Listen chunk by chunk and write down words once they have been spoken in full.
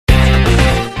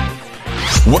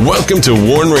Welcome to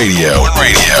Warn Radio.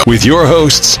 With your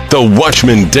hosts, the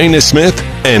Watchman Dana Smith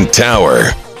and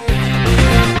Tower.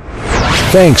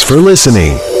 Thanks for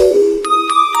listening.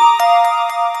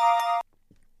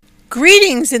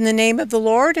 Greetings in the name of the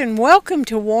Lord and welcome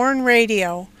to Warn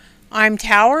Radio. I'm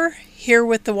Tower, here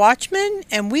with the Watchman,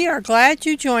 and we are glad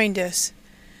you joined us.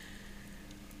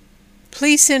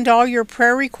 Please send all your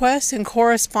prayer requests and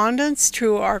correspondence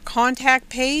to our contact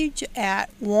page at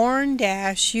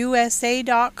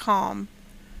warn-usa.com.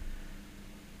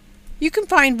 You can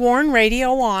find Warn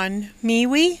Radio on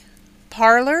MeWe,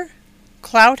 Parler,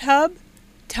 CloutHub,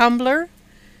 Tumblr,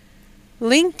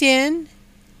 LinkedIn,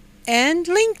 and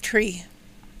Linktree.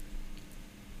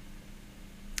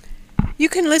 You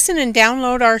can listen and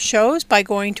download our shows by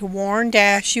going to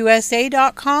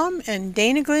warn-usa.com and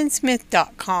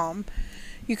danaglennsmith.com.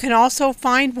 You can also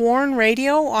find Warn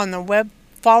Radio on the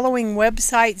following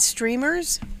website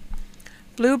streamers: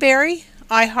 Blueberry,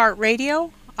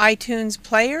 iHeartRadio, iTunes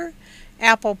Player,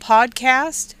 Apple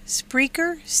Podcast,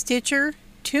 Spreaker, Stitcher,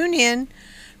 TuneIn,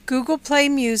 Google Play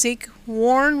Music,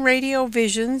 Warn Radio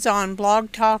Visions on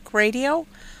Blog Talk Radio,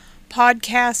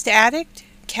 Podcast Addict,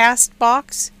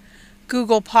 Castbox,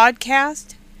 Google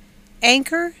Podcast,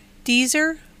 Anchor,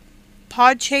 Deezer,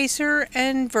 Podchaser,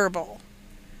 and Verbal.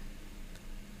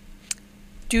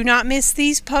 Do not miss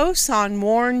these posts on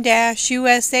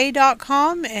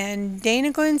warn-usa.com and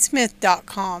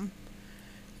danaglennsmith.com.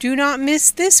 Do not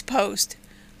miss this post,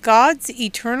 God's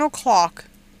Eternal Clock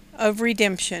of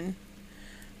Redemption.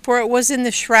 For it was in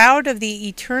the shroud of the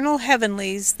eternal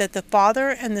heavenlies that the Father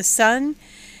and the Son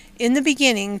in the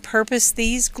beginning purposed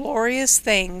these glorious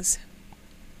things.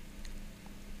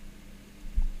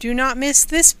 Do not miss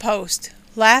this post,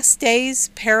 Last Days,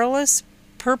 Perilous,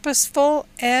 Purposeful,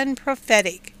 and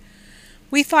Prophetic.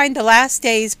 We find the last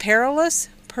days perilous,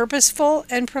 purposeful,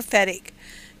 and prophetic.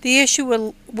 The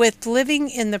issue with living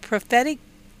in the prophetic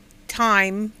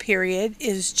time period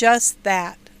is just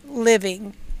that,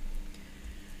 living.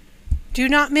 Do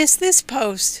not miss this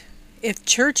post, If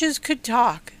Churches Could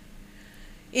Talk.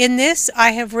 In this,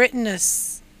 I have written a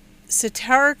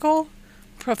satirical,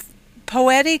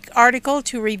 poetic article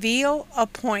to reveal a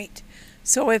point.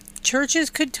 So if churches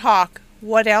could talk,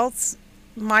 what else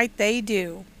might they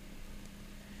do?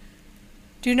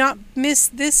 Do not miss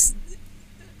this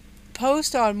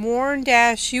post on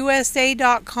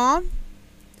warn-usa.com.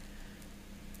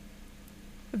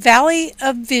 Valley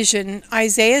of Vision,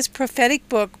 Isaiah's Prophetic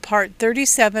Book, Part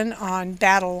 37 on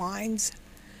Battle Lines.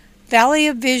 Valley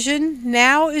of Vision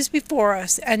now is before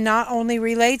us and not only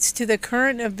relates to the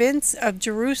current events of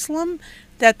Jerusalem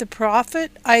that the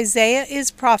prophet Isaiah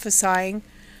is prophesying,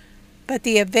 but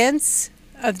the events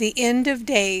of the end of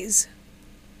days.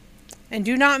 And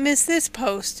do not miss this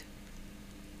post,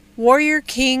 Warrior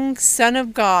King, Son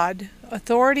of God,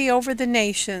 Authority over the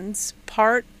Nations,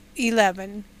 Part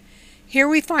 11. Here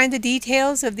we find the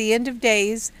details of the end of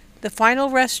days, the final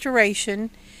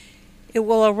restoration. It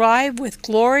will arrive with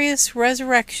glorious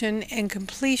resurrection and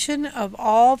completion of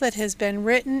all that has been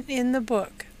written in the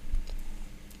book.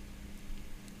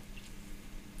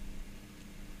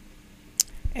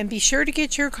 And be sure to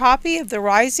get your copy of The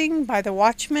Rising by the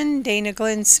Watchman Dana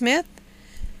Glenn Smith.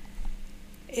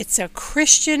 It's a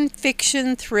Christian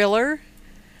fiction thriller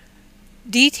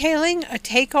detailing a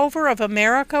takeover of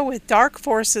America with dark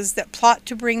forces that plot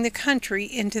to bring the country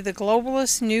into the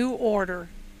globalist new order.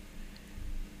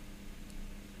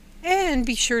 And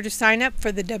be sure to sign up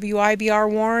for the WIBR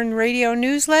Warn Radio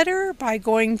newsletter by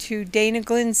going to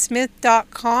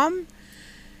danaglennsmith.com.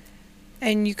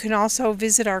 And you can also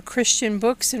visit our Christian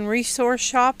books and resource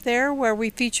shop there, where we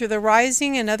feature The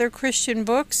Rising and other Christian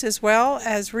books, as well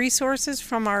as resources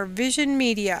from our Vision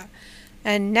Media.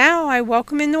 And now I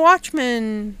welcome in the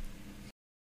Watchman.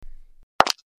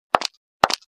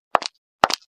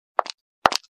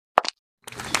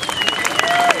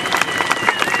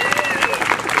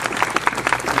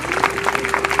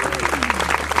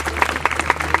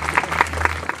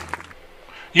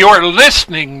 You are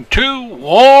listening to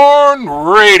Warn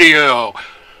Radio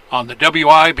on the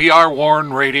WIBR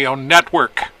Warn Radio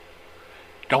Network.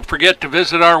 Don't forget to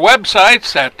visit our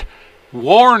websites at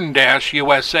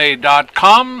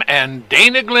warn-usa.com and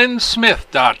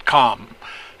danaglennsmith.com.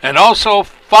 And also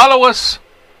follow us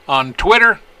on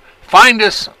Twitter, find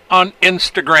us on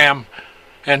Instagram,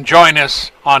 and join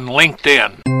us on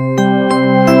LinkedIn.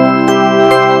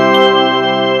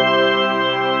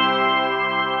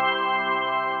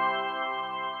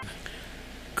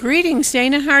 Greetings,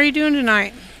 Dana. How are you doing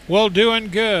tonight? Well, doing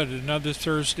good. Another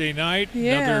Thursday night.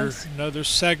 Yes. Another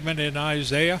segment in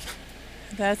Isaiah.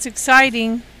 That's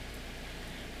exciting.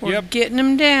 We're getting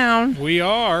them down. We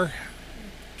are.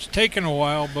 It's taken a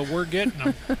while, but we're getting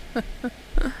them.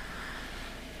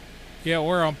 Yeah,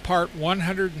 we're on part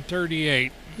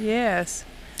 138. Yes.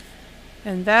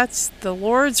 And that's the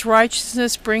Lord's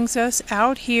righteousness brings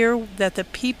out here that the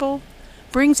people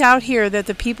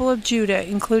of Judah,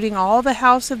 including all the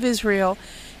house of Israel,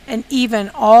 and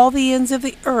even all the ends of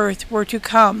the earth, were to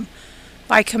come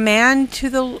by command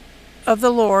of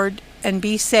the Lord and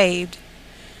be saved.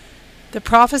 The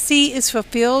prophecy is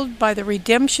fulfilled by the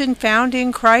redemption found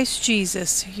in Christ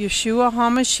Jesus, Yeshua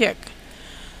HaMashiach.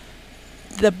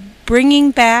 The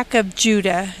bringing back of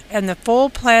Judah and the full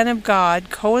plan of God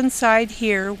coincide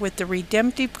here with the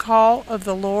redemptive call of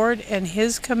the Lord and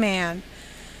His command.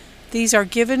 These are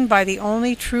given by the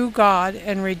only true God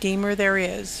and Redeemer there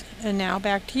is. And now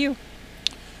back to you.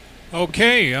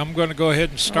 Okay, I'm going to go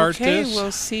ahead and start this. Okay,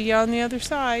 we'll see you on the other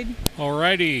side.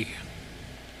 Alrighty.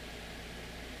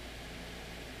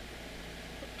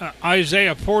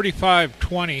 Isaiah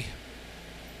 45:20.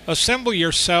 Assemble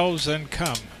yourselves and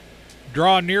come.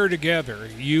 Draw near together,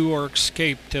 you are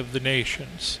escaped of the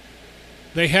nations.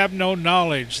 They have no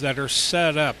knowledge that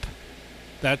set up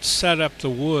the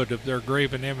wood of their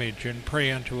graven image and pray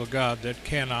unto a God that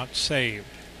cannot save.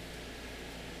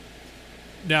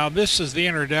 Now this is the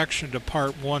introduction to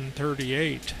part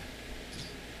 138.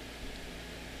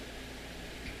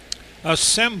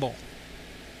 Assemble.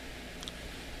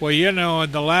 Well,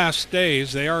 in the last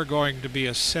days they are going to be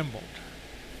assembled.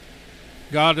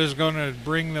 God is going to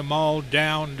bring them all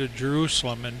down to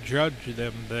Jerusalem and judge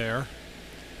them there.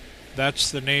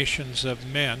 That's the nations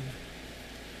of men.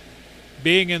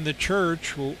 Being in the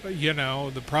church,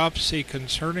 the prophecy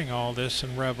concerning all this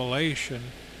in Revelation,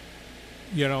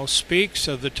 speaks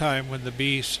of the time when the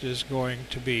beast is going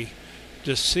to be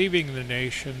deceiving the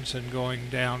nations and going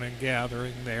down and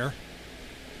gathering there.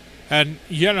 And,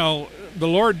 the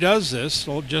Lord does this,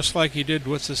 just like He did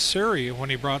with Assyria when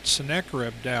He brought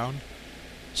Sennacherib down.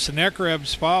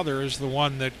 Sennacherib's father is the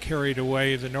one that carried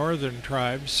away the northern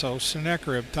tribes, so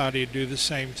Sennacherib thought he'd do the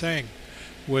same thing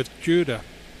with Judah.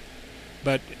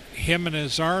 But him and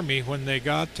his army, when they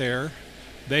got there,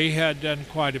 they had done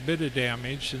quite a bit of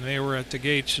damage, and they were at the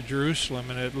gates of Jerusalem,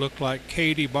 and it looked like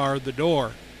Katie barred the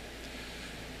door.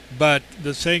 But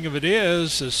the thing of it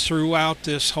is throughout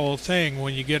this whole thing,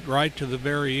 when you get right to the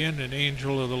very end, an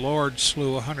angel of the Lord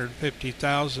slew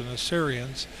 150,000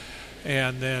 Assyrians,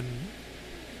 and then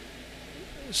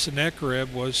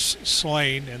Sennacherib was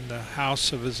slain in the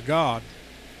house of his God.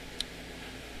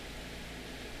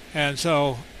 And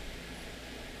so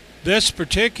this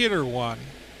particular one,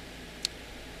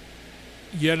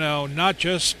 not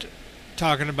just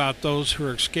talking about those who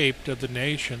are escaped of the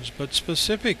nations, but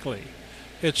specifically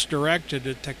it's directed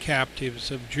at the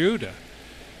captives of Judah,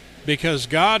 because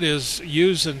God is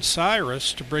using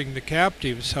Cyrus to bring the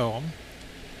captives home,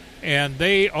 and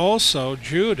they also,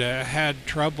 Judah, had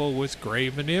trouble with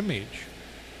graven image.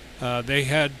 They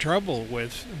had trouble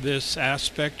with this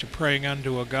aspect of praying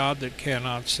unto a God that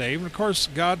cannot save. And of course,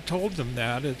 God told them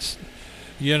that. It's,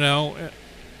 in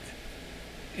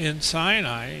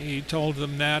Sinai, He told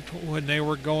them that when they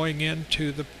were going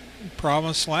into the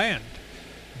promised land.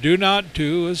 Do not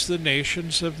do as the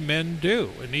nations of men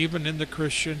do. And even in the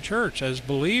Christian church, as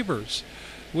believers,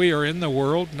 we are in the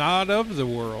world, not of the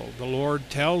world. The Lord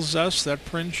tells us that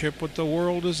friendship with the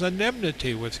world is an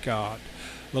enmity with God.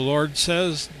 The Lord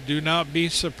says, do not be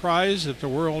surprised if the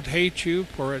world hates you,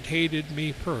 for it hated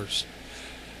me first.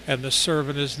 And the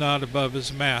servant is not above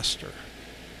his master.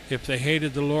 If they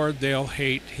hated the Lord, they'll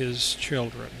hate His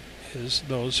children,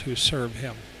 those who serve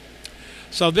Him.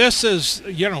 So this is,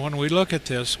 when we look at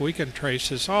this, we can trace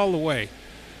this all the way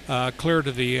clear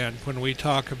to the end when we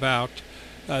talk about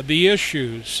the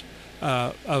issues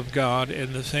of God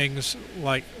and the things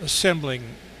like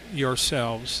assembling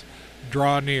yourselves,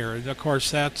 draw near. And of course,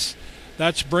 that's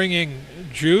bringing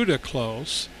Judah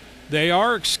close. They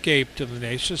are escaped of the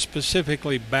nations,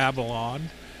 specifically Babylon.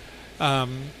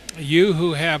 You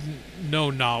who have no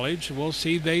knowledge, well,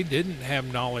 see, they didn't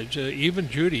have knowledge. Even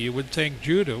Judah, you would think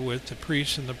Judah, with the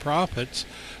priests and the prophets,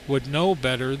 would know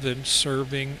better than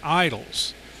serving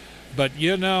idols. But,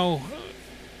 it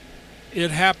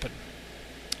happened.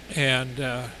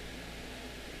 And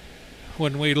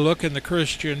when we look in the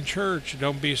Christian church,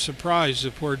 don't be surprised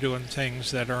if we're doing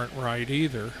things that aren't right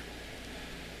either.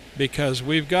 Because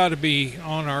we've got to be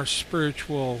on our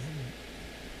spiritual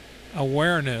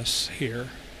awareness here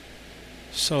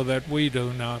so that we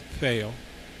do not fail.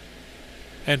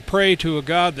 And pray to a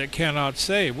God that cannot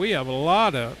save. We have a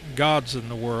lot of gods in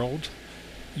the world.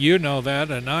 You know that,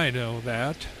 and I know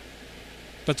that.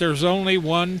 But there's only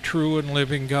one true and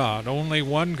living God, only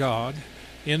one God,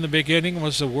 In the beginning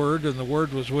was the Word, and the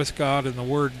Word was with God, and the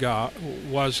Word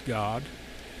was God.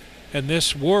 And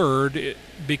this Word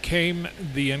became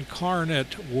the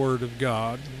incarnate Word of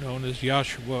God, known as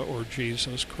Yeshua or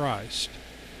Jesus Christ.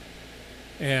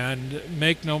 And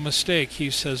make no mistake,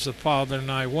 he says the Father and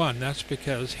I one. That's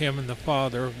because him and the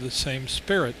Father are of the same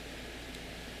Spirit.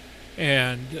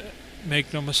 And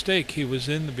make no mistake, he was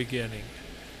in the beginning.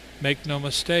 Make no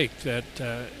mistake that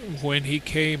when he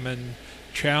came and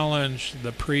challenged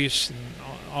the priests and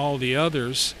all the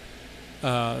others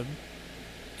in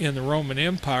the Roman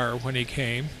Empire when he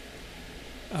came,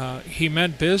 he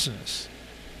meant business,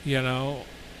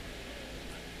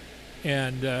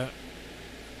 and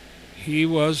he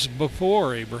was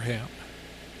before Abraham.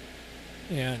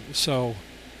 And so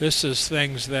this is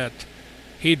things that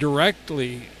he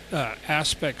directly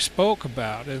spoke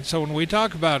about. And so when we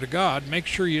talk about a God, make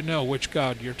sure you know which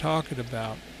God you're talking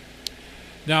about.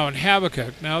 Now in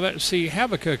Habakkuk,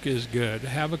 Habakkuk is good.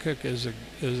 Habakkuk is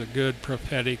a good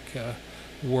prophetic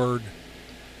word.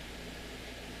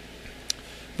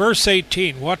 Verse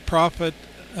 18, what profiteth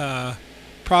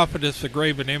the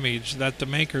graven image that the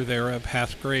maker thereof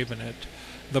hath graven it?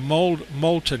 The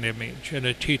molten image, and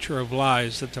a teacher of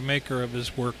lies, that the maker of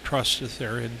his work trusteth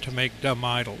therein to make dumb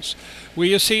idols. Well,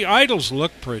 you see, idols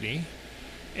look pretty,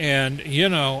 and,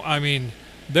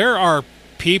 there are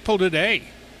people today,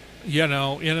 in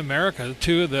America,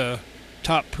 two of the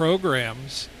top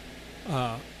programs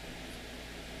on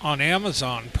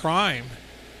Amazon Prime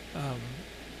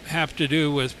have to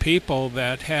do with people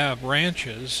that have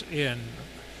ranches in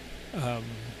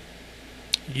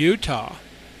Utah.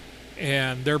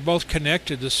 And they're both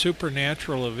connected to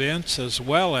supernatural events as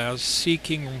well as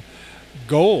seeking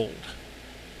gold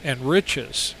and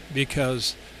riches,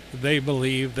 because they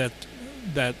believe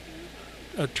that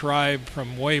a tribe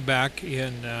from way back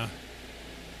in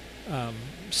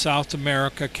South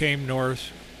America came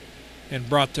north and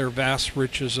brought their vast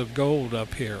riches of gold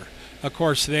up here. Of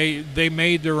course, they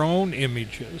made their own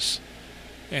images,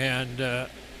 and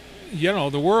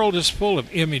the world is full of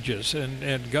images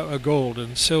and gold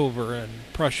and silver and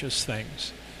precious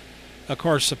things. Of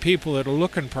course, the people that are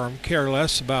looking for them care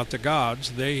less about the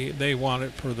gods. They want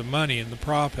it for the money and the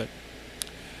profit.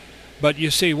 But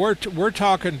you see, we're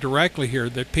talking directly here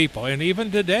that people, and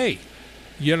even today,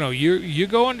 you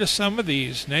go into some of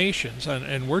these nations,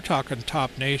 and we're talking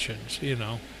top nations.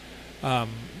 You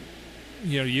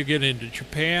get into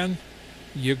Japan,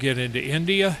 you get into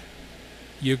India.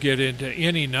 You get into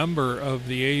any number of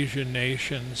the Asian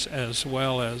nations as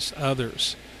well as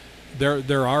others.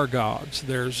 There are gods.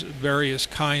 There's various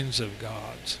kinds of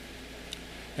gods.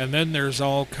 And then there's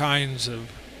all kinds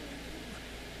of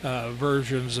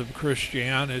versions of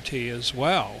Christianity as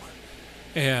well.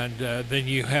 And then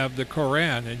you have the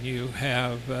Quran, and you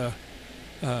have,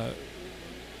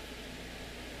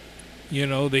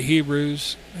 the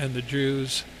Hebrews and the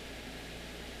Jews.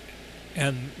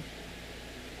 And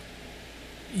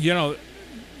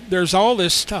there's all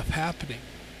this stuff happening.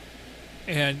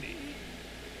 And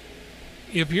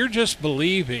if you're just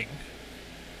believing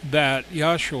that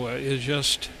Yeshua is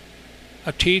just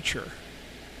a teacher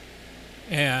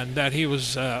and that he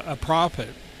was a prophet,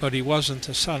 but he wasn't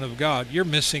the Son of God, you're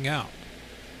missing out.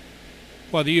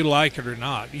 Whether you like it or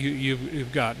not,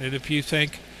 you've gotten it. If you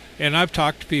think, and I've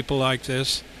talked to people like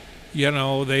this,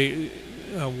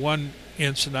 one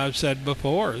incident I've said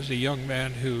before is a young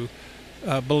man who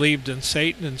believed in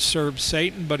Satan and served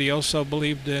Satan, but he also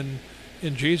believed in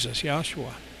Jesus,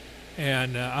 Yeshua.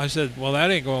 And I said, well,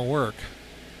 that ain't going to work.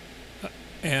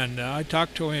 And I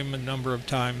talked to him a number of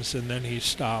times, and then he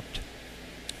stopped.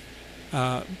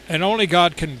 And only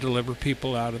God can deliver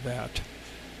people out of that.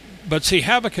 But see,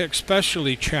 Habakkuk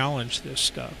especially challenged this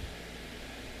stuff.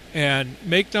 And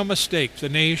make no mistake, the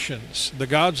nations, the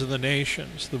gods of the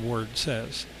nations, the word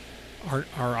says, are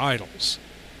idols.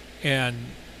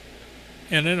 And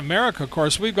in America, of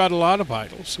course, we've got a lot of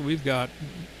idols. We've got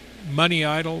money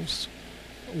idols,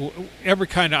 every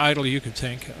kind of idol you could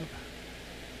think of.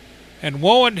 And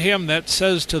woe unto him that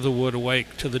says to the wood,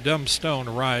 awake, to the dumb stone,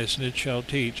 arise, and it shall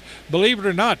teach. Believe it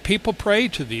or not, people pray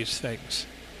to these things.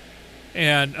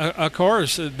 And, of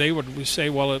course, they would say,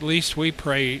 well, at least we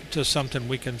pray to something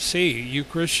we can see. You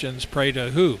Christians pray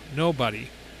to who? Nobody.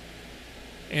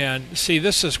 And, see,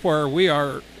 this is where we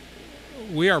are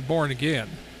born again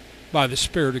by the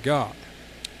Spirit of God.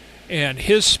 And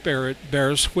his Spirit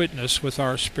bears witness with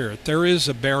our spirit. There is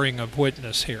a bearing of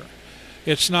witness here.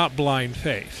 It's not blind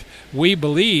faith. We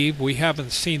believe. We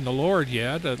haven't seen the Lord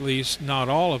yet, at least not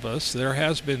all of us. There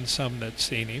has been some that's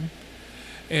seen him.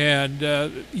 And,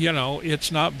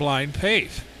 it's not blind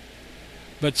faith.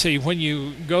 But see, when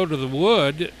you go to the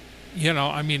wood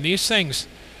I mean, these things,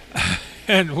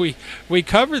 and we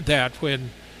covered that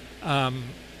when,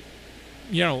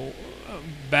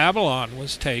 Babylon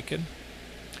was taken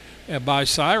by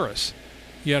Cyrus.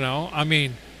 I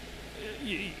mean,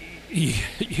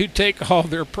 you take all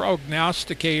their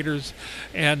prognosticators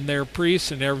and their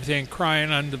priests and everything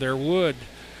crying under their wood,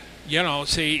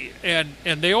 see, and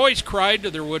they always cried to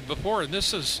their wood before, and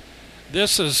this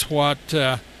is what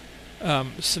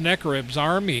Sennacherib's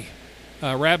army,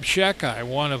 Rabshakeh,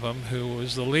 one of them, who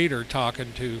was the leader,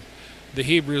 talking to the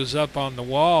Hebrews up on the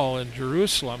wall in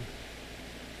Jerusalem.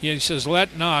 He says,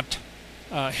 "Let not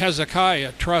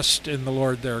Hezekiah trust in the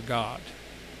Lord their God."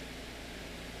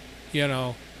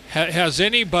 Has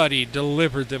anybody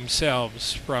delivered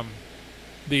themselves from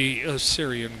the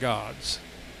Assyrian gods?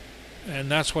 And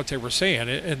that's what they were saying.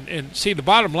 And see, the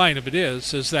bottom line of it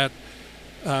is that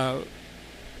the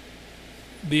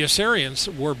Assyrians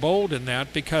were bold in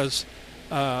that because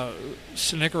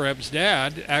Sennacherib's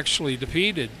dad actually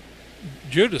defeated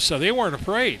Judah, so they weren't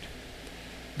afraid.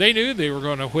 They knew they were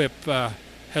going to whip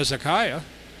Hezekiah,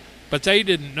 but they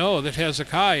didn't know that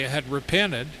Hezekiah had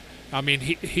repented. I mean,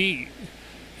 he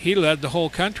led the whole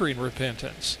country in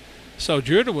repentance. So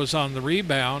Judah was on the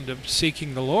rebound of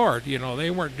seeking the Lord. They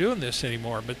weren't doing this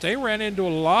anymore, but they ran into a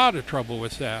lot of trouble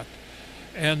with that.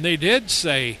 And they did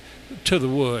say to the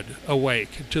wood,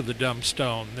 "Awake," to the dumb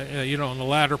stone. In the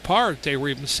latter part, they were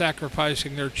even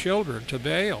sacrificing their children to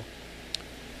Baal.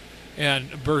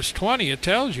 And verse 20, it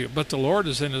tells you, "But the Lord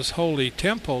is in his holy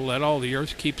temple, let all the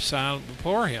earth keep silent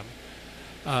before him."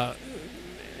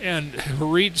 And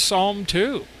read Psalm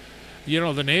 2.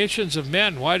 The nations of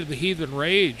men, why do the heathen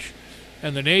rage?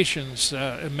 And the nations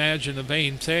imagine a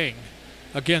vain thing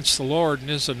against the Lord and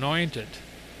his anointed,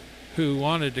 who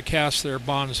wanted to cast their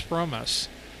bonds from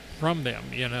them,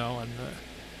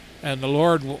 and the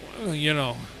Lord,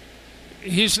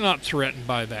 he's not threatened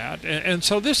by that. And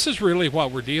so this is really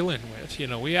what we're dealing with.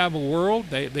 We have a world,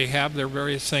 they have their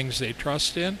various things they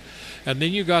trust in, and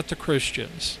then you got the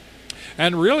Christians.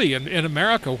 And really, in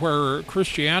America, where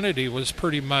Christianity was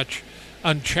pretty much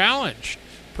unchallenged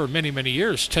for many, many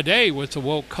years, today with the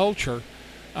woke culture,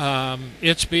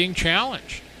 it's being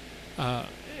challenged.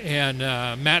 And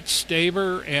Matt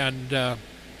Staver and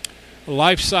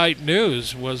LifeSite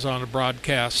News was on a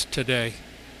broadcast today,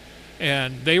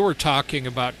 and they were talking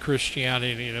about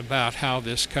Christianity and about how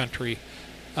this country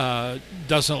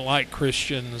doesn't like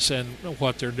Christians and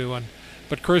what they're doing.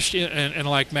 But Christian, and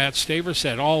like Matt Staver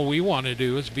said, all we want to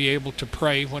do is be able to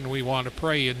pray when we want to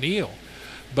pray and kneel.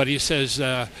 But he says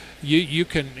you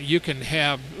can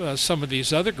have some of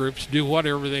these other groups do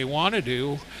whatever they want to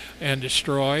do and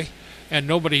destroy, and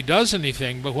nobody does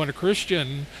anything. But when a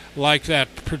Christian like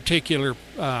that particular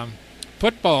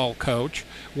football coach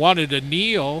wanted to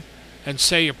kneel and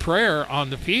say a prayer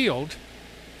on the field,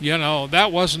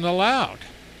 that wasn't allowed.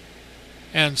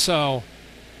 And so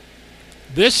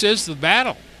this is the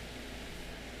battle.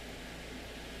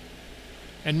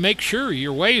 And make sure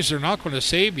your ways are not going to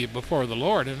save you before the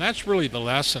Lord. And that's really the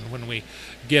lesson when we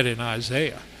get in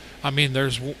Isaiah. I mean,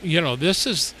 this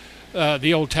is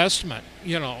the Old Testament.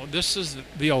 This is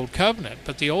the Old Covenant.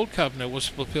 But the Old Covenant was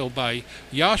fulfilled by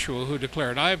Joshua, who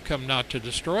declared, "I have come not to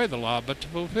destroy the law, but to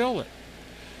fulfill it."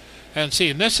 And see,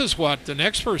 and this is what the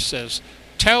next verse says,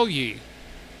 "Tell ye,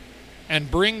 and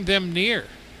bring them near.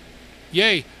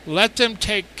 Yea, let them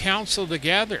take counsel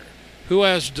together. Who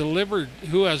has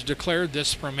declared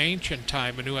this from ancient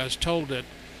time, and who has told it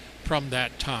from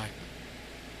that time?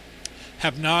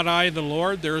 Have not I the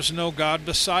Lord? There is no God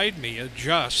beside me, a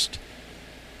just,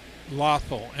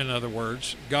 lawful, in other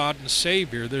words, God and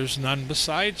Savior. There's none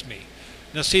besides me."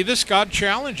 Now see, this God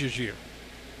challenges you.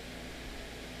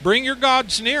 Bring your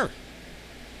gods near.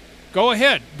 Go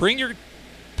ahead. Bring your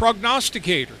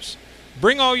prognosticators.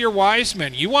 Bring all your wise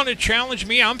men. You want to challenge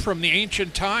me? I'm from the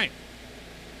ancient time.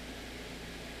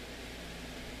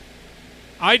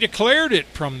 I declared it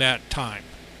from that time.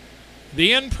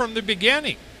 The end from the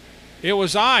beginning. It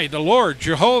was I, the Lord,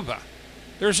 Jehovah.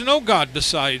 There's no God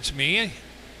besides me.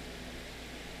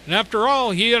 And after all,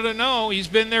 he ought to know he's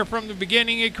been there from the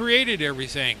beginning. He created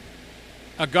everything.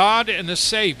 A God and a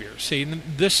Savior. See,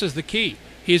 this is the key.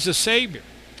 He's a Savior.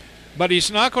 But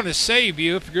he's not going to save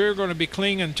you if you're going to be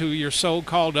clinging to your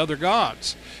so-called other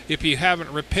gods, if you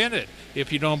haven't repented,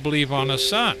 if you don't believe on a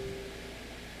Son.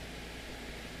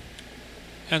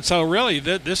 And so really,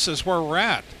 this is where we're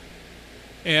at.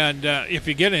 And if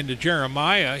you get into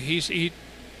Jeremiah, he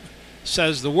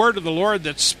says, "The word of the Lord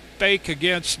that spake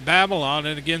against Babylon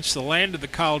and against the land of the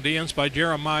Chaldeans by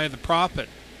Jeremiah the prophet.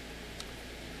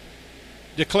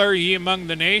 Declare ye among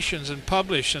the nations, and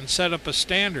publish, and set up a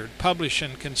standard. Publish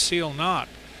and conceal not.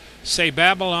 Say,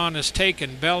 Babylon is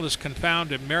taken, Bel is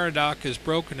confounded, Merodach is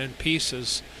broken in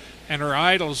pieces, and her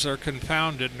idols are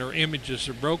confounded, and her images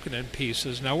are broken in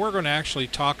pieces. Now we're going to actually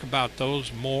talk about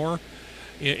those more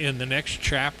in the next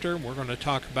chapter. We're going to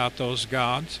talk about those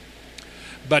gods.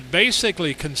 But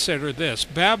basically consider this.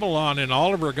 Babylon and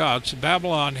all of her gods,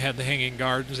 Babylon had the Hanging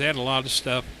Gardens, they had a lot of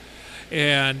stuff,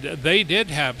 and they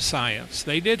did have science.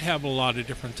 They did have a lot of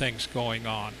different things going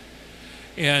on.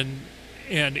 And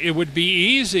it would be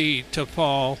easy to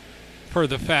fall for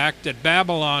the fact that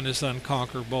Babylon is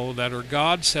unconquerable, that her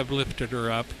gods have lifted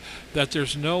her up, that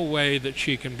there's no way that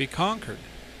she can be conquered.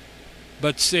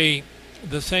 But see,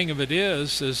 the thing of it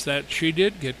is that she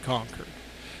did get conquered.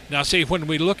 Now see, when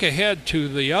we look ahead to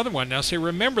the other one, now see,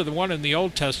 remember the one in the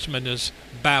Old Testament is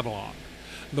Babylon.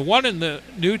 The one in the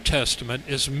New Testament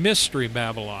is Mystery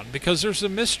Babylon, because there's a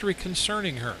mystery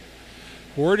concerning her.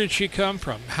 Where did she come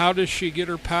from? How does she get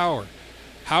her power?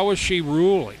 How is she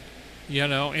ruling? You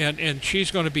know, and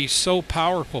she's going to be so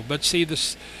powerful. But see,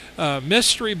 this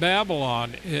Mystery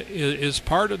Babylon is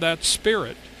part of that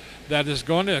spirit that is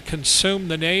going to consume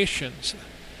the nations.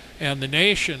 And the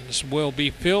nations will be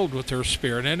filled with her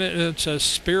spirit. And it's a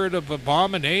spirit of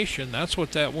abomination. That's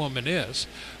what that woman is,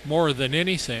 more than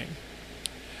anything.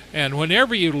 And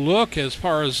whenever you look as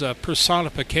far as a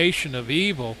personification of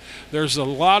evil, there's a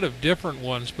lot of different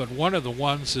ones, but one of the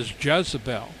ones is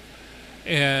Jezebel.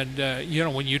 And, you know,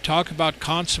 when you talk about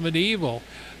consummate evil,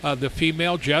 the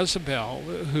female Jezebel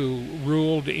who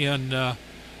ruled in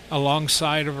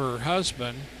alongside of her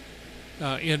husband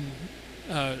in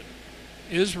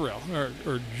Israel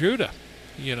or Judah,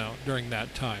 you know, during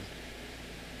that time.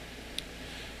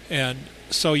 And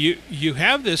so you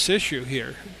have this issue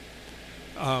here.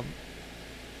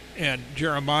 And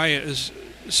Jeremiah is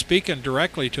speaking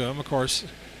directly to him. Of course,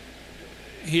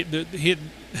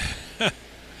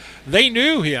 they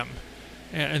knew him.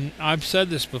 And I've said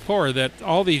this before, that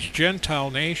all these Gentile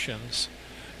nations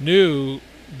knew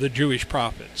the Jewish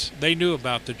prophets. They knew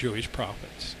about the Jewish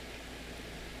prophets.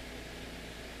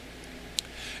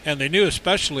 And they knew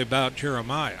especially about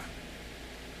Jeremiah.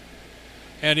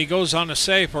 And he goes on to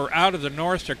say, for out of the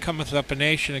north there cometh up a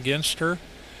nation against her,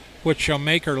 which shall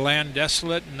make her land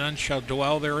desolate, and none shall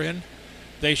dwell therein.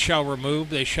 They shall remove,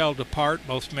 they shall depart,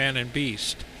 both man and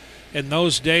beast. In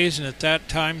those days and at that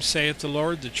time, saith the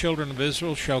Lord, the children of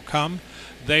Israel shall come,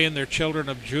 they and their children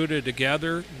of Judah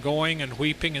together, going and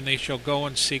weeping, and they shall go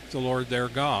and seek the Lord their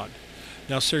God.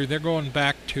 Now, sir, they're going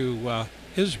back to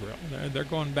Israel. They're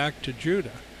going back to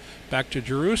Judah, back to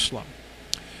Jerusalem.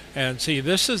 And see,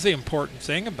 this is the important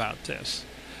thing about this.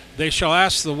 They shall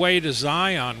ask the way to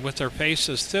Zion with their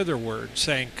faces thitherward,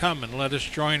 saying, come and let us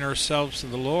join ourselves to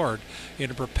the Lord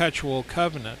in a perpetual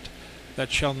covenant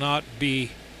that shall not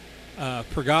be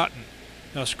forgotten.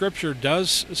 Now, Scripture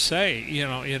does say, you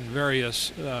know, in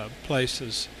various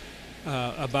places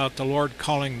about the Lord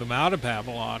calling them out of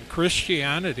Babylon.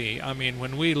 Christianity, I mean,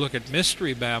 when we look at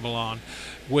Mystery Babylon,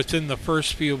 within the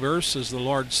first few verses, the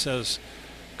Lord says,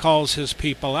 calls his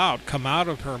people out, come out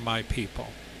of her, my people.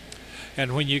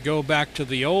 And when you go back to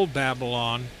the old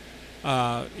Babylon,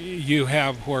 you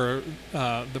have where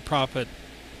the prophet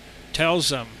tells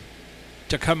them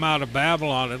to come out of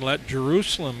Babylon and let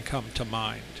Jerusalem come to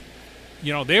mind.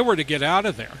 You know, they were to get out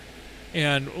of there.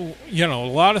 And, you know, a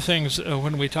lot of things,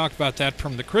 when we talk about that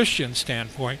from the Christian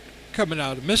standpoint, coming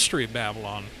out of Mystery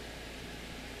Babylon,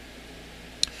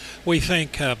 we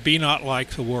think, be not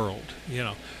like the world. You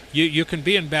know, you can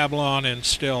be in Babylon and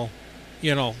still,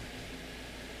 you know,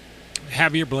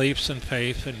 have your beliefs and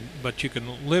faith, but you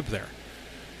can live there.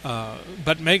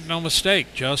 But make no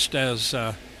mistake, just as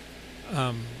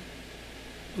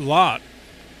Lot,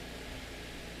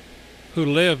 who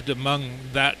lived among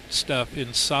that stuff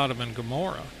in Sodom and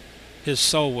Gomorrah, his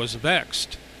soul was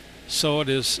vexed. So it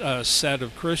is said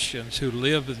of Christians who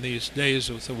live in these days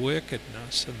with the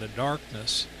wickedness and the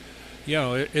darkness. You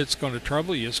know, it's going to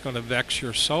trouble you. It's going to vex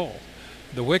your soul,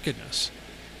 the wickedness.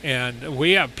 And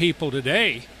we have people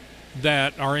today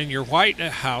that are in your White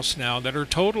House now that are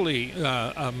totally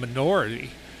a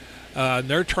minority.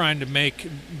 They're trying to make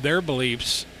their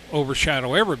beliefs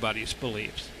overshadow everybody's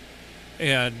beliefs.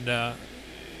 And,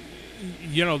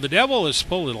 you know, the devil is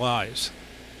full of lies.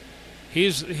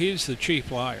 He's the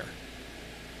chief liar.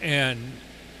 And,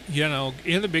 you know,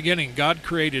 in the beginning, God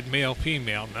created male,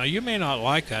 female. Now, you may not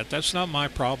like that. That's not my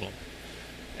problem.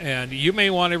 And you may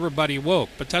want everybody woke,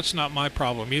 but that's not my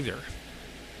problem either.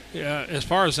 As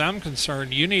far as I'm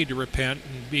concerned, you need to repent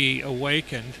and be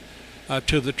awakened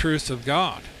to the truth of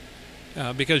God.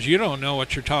 Because you don't know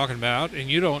what you're talking about, and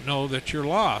you don't know that you're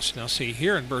lost. Now see,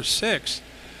 here in verse 6,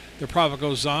 the prophet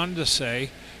goes on to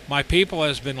say, My people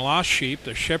has been lost sheep.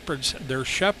 Their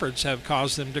shepherds have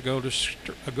caused them to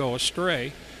go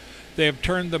astray. They have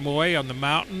turned them away on the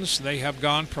mountains. They have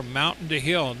gone from mountain to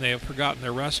hill, and they have forgotten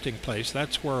their resting place.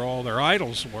 That's where all their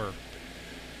idols were.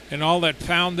 And all that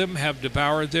found them have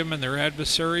devoured them and their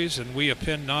adversaries, and we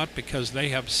offend not, because they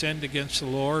have sinned against the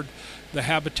Lord, the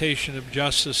habitation of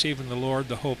justice, even the Lord,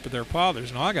 the hope of their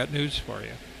fathers. Now, I got news for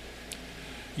you.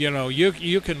 You know,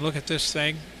 you can look at this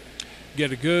thing, get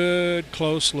a good,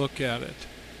 close look at it.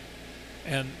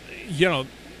 And, you know,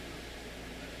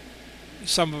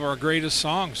 some of our greatest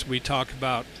songs, we talk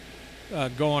about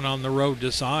going on the road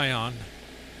to Zion,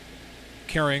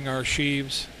 carrying our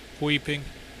sheaves, weeping,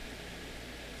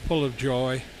 full of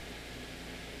joy.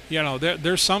 You know,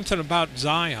 there's something about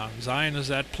Zion. Zion is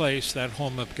that place, that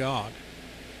home of God.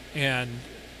 And,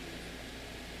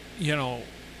 you know,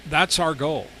 that's our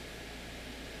goal.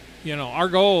 You know, our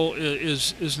goal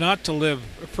is not to live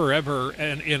forever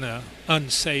and in an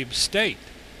unsaved state.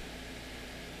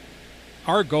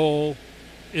 Our goal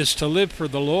is to live for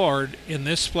the Lord in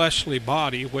this fleshly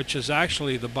body, which is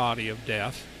actually the body of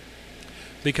death,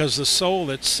 because the soul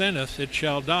that sinneth, it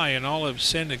shall die, and all have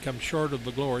sinned and come short of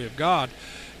the glory of God.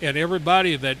 And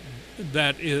everybody that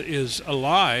is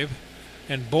alive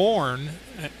and born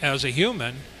as a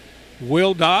human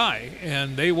will die,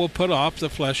 and they will put off the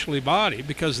fleshly body,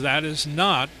 because that is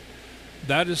not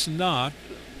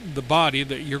the body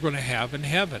that you're going to have in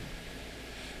heaven.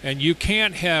 And you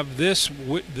can't have this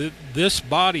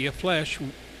body of flesh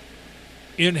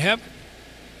in heaven.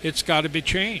 It's got to be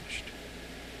changed.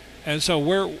 And so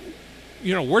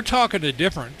we're talking a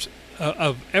difference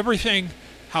of everything,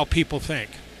 how people think.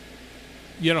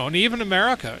 You know, and even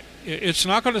America, it's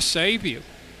not going to save you.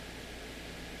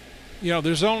 You know,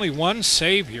 there's only one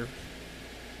Savior.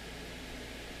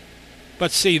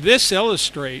 But see, this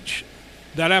illustrates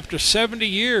that after 70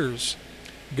 years,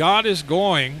 God is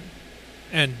going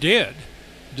and did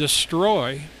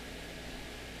destroy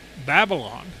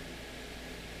Babylon.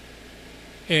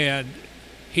 And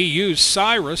he used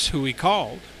Cyrus, who he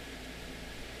called,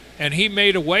 and he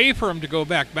made a way for him to go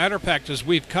back. Matter of fact, as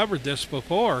we've covered this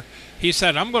before, he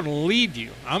said, I'm going to lead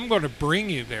you. I'm going to bring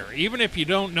you there. Even if you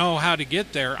don't know how to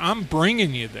get there, I'm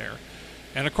bringing you there.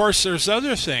 And of course, there's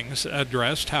other things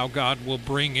addressed, how God will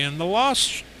bring in the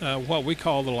lost, what we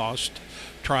call the lost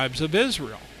tribes of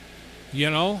Israel. You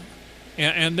know,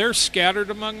 and they're scattered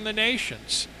among the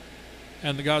nations.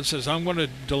 And God says, I'm going to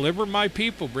deliver my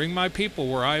people, bring my people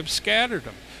where I have scattered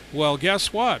them. Well,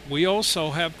 guess what? We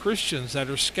also have Christians that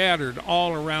are scattered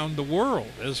all around the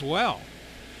world as well.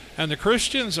 And the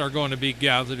Christians are going to be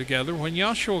gathered together when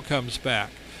Yahshua comes back.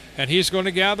 And he's going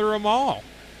to gather them all.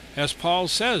 As Paul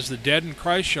says, the dead in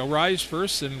Christ shall rise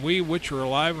first, and we which are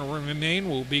alive and remain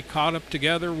will be caught up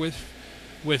together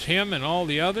with him and all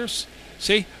the others.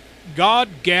 See, God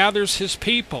gathers his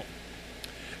people.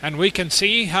 And we can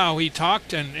see how he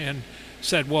talked and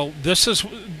said, well, this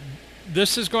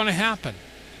is going to happen.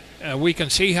 We can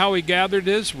see how he gathered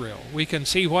Israel. We can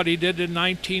see what he did in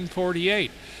 1948.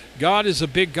 God is a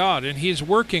big God, and he's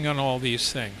working on all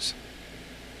these things.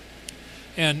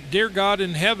 And dear God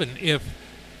in heaven, if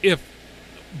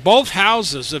both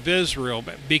houses of Israel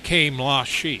became lost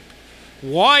sheep,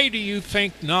 why do you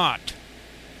think not?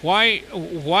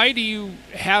 Why do you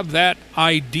have that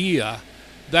idea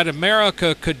that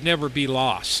America could never be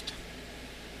lost?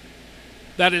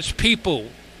 That its people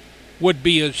would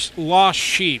be as lost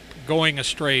sheep going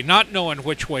astray, not knowing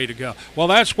which way to go. Well,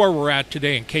 that's where we're at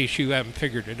today, in case you haven't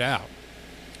figured it out.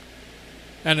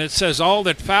 And it says, all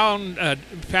that found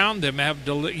them have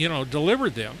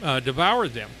delivered them,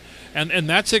 devoured them. And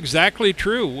that's exactly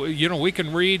true. You know, we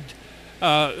can read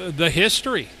the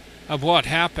history of what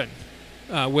happened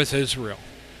with Israel.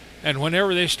 And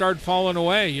whenever they started falling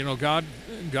away, you know, God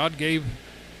gave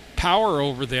power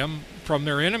over them from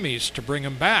their enemies to bring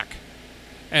them back.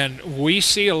 And we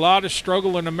see a lot of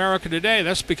struggle in America today.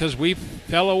 That's because we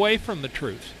fell away from the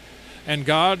truth. And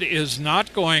God is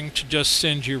not going to just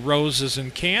send you roses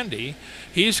and candy.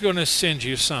 He's going to send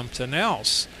you something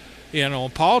else. You know,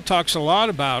 Paul talks a lot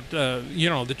about,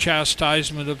 the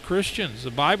chastisement of Christians.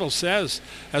 The Bible says,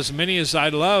 as many as I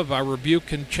love, I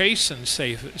rebuke and chasten,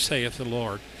 saith the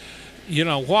Lord. You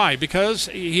know, why? Because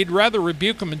he'd rather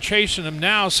rebuke them and chasten them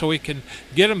now so he can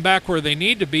get them back where they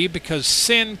need to be, because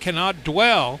sin cannot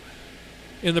dwell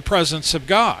in the presence of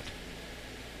God.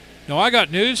 Now, I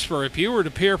got news for you. If you were to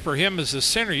appear for him as a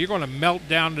sinner, you're going to melt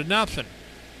down to nothing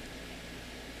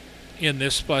in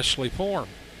this fleshly form.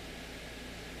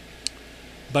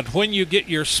 But when you get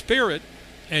your spirit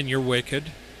and you're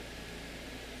wicked,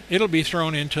 it'll be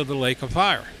thrown into the lake of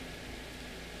fire.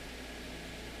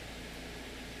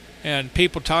 And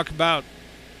people talk about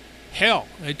hell.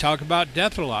 They talk about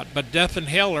death a lot. But death and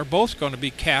hell are both going to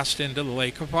be cast into the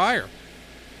lake of fire.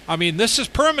 I mean, this is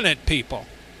permanent, people.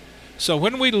 So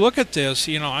when we look at this,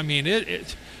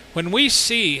 when we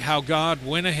see how God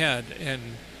went ahead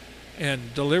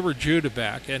and delivered Judah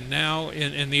back, and now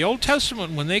in the Old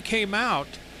Testament when they came out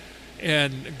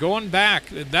and going back,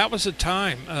 that was a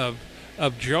time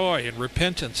of joy and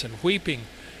repentance and weeping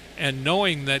and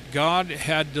knowing that God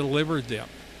had delivered them.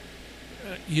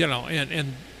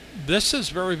 And this is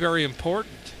very, very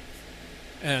important.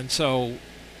 And so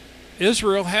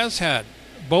Israel has had,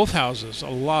 both houses, a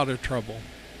lot of trouble.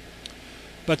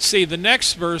 But see, the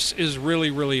next verse is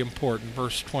really, really important,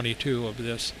 verse 22 of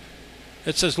this.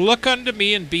 It says, "Look unto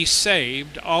me and be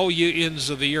saved, all you ends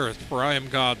of the earth, for I am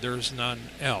God, there is none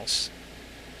else."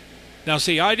 Now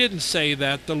see, I didn't say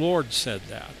that, the Lord said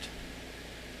that.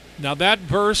 Now that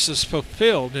verse is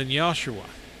fulfilled in Joshua.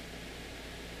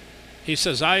 He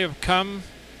says, "I have come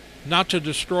not to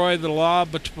destroy the law,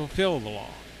 but to fulfill the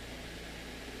law."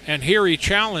 And here he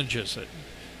challenges it.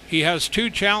 He has two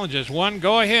challenges. One,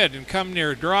 go ahead and come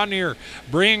near, draw near,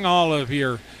 bring all of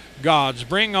your gods,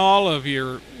 bring all of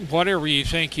your whatever you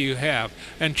think you have,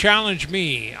 and challenge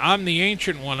me. I'm the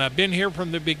Ancient One. I've been here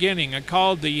from the beginning. I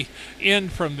called the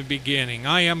end from the beginning.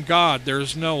 I am God. There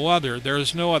is no other. There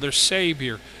is no other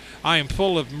Savior. I am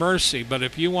full of mercy. But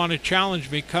if you want to challenge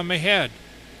me, come ahead.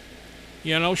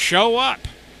 Show up.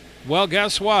 Well,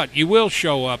 guess what? You will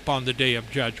show up on the day of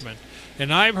judgment.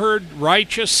 And I've heard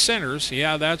righteous sinners,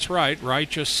 yeah, that's right,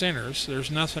 righteous sinners. There's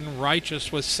nothing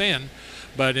righteous with sin,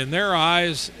 but in their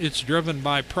eyes, it's driven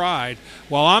by pride.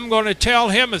 Well, I'm going to tell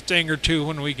him a thing or two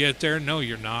when we get there. No,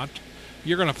 you're not.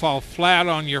 You're going to fall flat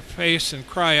on your face and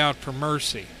cry out for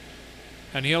mercy.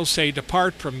 And he'll say,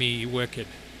 "Depart from me, you wicked."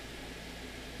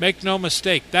 Make no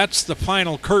mistake, that's the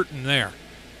final curtain there.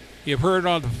 You've heard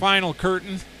on the final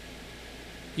curtain?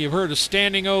 You've heard of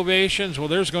standing ovations. Well,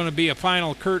 there's going to be a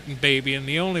final curtain, baby, and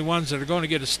the only ones that are going to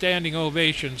get a standing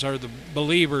ovations are the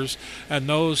believers and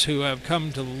those who have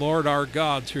come to the Lord our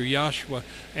God through Yahshua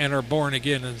and are born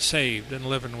again and saved and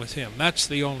living with him. That's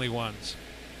the only ones.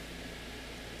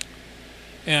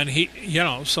 And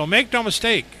so make no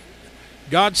mistake,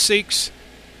 God seeks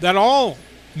that all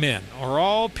men or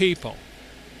all people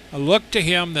look to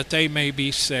him that they may be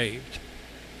saved.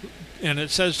 And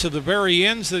it says to the very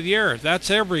ends of the earth.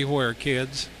 That's everywhere,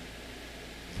 kids.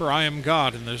 For I am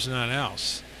God and there's none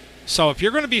else. So if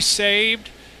you're going to be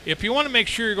saved, if you want to make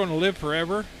sure you're going to live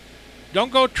forever,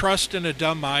 don't go trust in a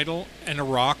dumb idol and a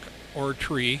rock or a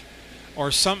tree or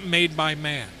something made by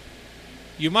man.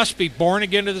 You must be born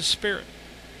again of the Spirit.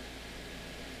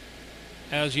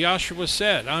 As Yahshua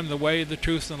said, I'm the way, the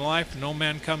truth, and the life. No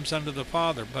man comes unto the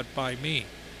Father but by me.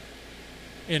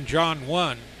 In John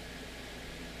 1,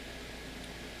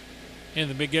 in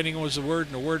the beginning was the Word,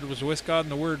 and the Word was with God,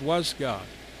 and the Word was God.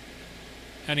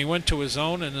 And he went to his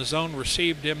own, and his own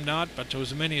received him not, but to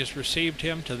as many as received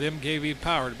him, to them gave he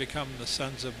power to become the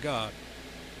sons of God.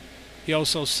 He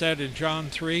also said in John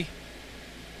 3,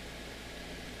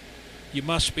 you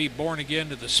must be born again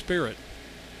to the Spirit.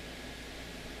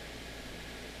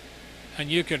 And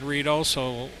you can read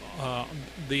also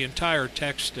the entire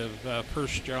text of 1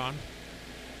 John.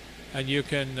 And you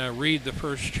can read the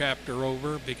first chapter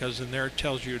over, because in there it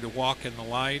tells you to walk in the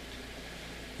light.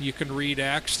 You can read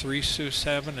Acts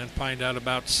 3-7 and find out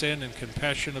about sin and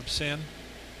confession of sin.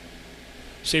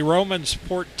 See, Romans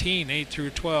 14,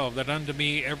 8-12, that unto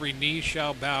me every knee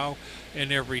shall bow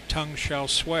and every tongue shall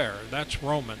swear. That's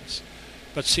Romans.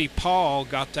 But see, Paul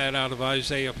got that out of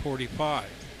Isaiah 45.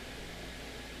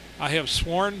 I have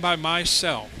sworn by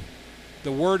myself,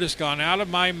 the word has gone out of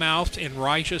my mouth in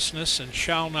righteousness and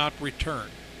shall not return.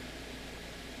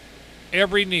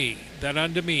 Every knee, that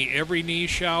unto me every knee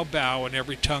shall bow and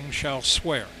every tongue shall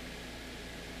swear.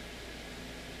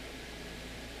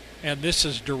 And this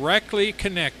is directly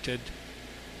connected,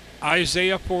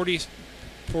 Isaiah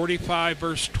 45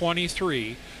 verse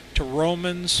 23 to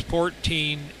Romans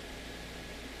 14.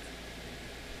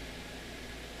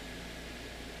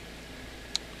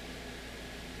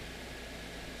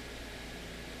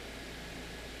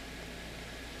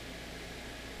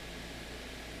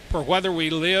 For whether we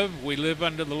live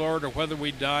unto the Lord, or whether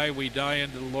we die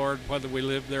unto the Lord. Whether we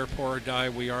live, therefore, or die,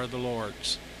 we are the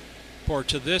Lord's. For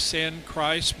to this end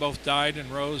Christ both died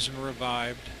and rose and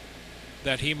revived,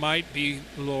 that he might be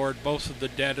Lord both of the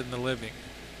dead and the living.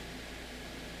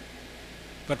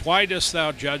 But why dost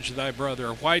thou judge thy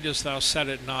brother? Why dost thou set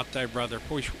it not thy brother?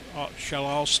 For we shall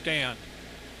all stand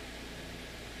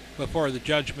before the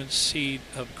judgment seat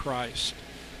of Christ.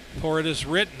 For it is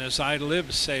written, As I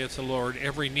live, saith the Lord,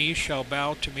 every knee shall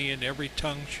bow to me, and every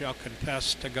tongue shall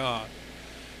confess to God.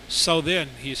 So then,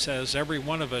 he says, every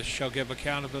one of us shall give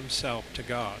account of himself to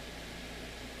God.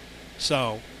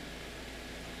 So,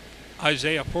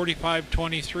 Isaiah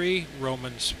 45:23,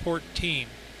 Romans 14,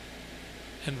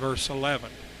 and verse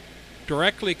 11.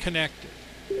 Directly connected.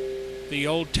 The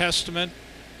Old Testament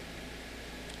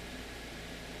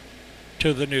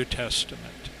to the New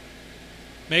Testament.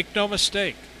 Make no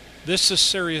mistake, this is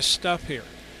serious stuff here.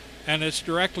 And it's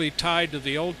directly tied to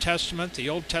the Old Testament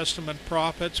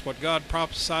prophets, what God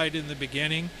prophesied in the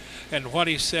beginning, and what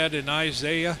he said in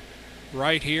Isaiah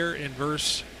right here in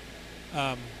verse,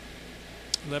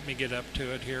 let me get up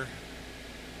to it here.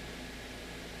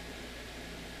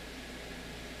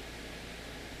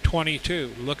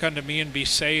 22, look unto me and be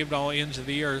saved, all ends of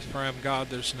the earth, for I am God,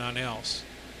 there's none else.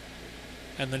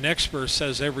 And the next verse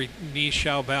says, every knee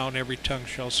shall bow and every tongue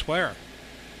shall swear.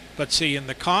 But see, in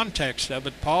the context of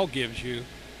it, Paul gives you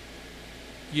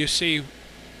see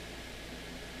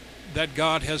that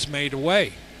God has made a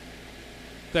way.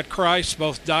 That Christ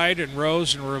both died and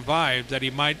rose and revived, that he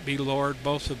might be Lord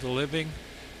both of the living,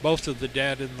 both of the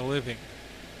dead and the living.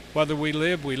 Whether we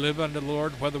live unto the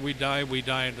Lord. Whether we die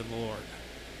unto the Lord.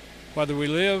 Whether we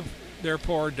live,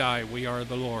 therefore die, we are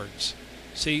the Lord's.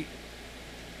 See,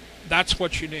 that's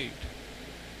what you need.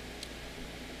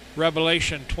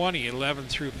 Revelation 20:11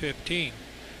 through 15.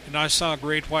 And I saw a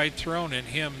great white throne, and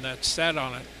him that sat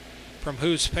on it, from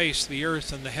whose face the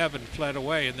earth and the heaven fled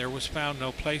away, and there was found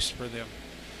no place for them.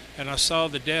 And I saw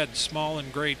the dead, small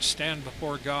and great, stand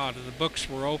before God, and the books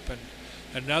were opened.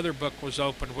 Another book was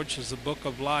opened, which is the book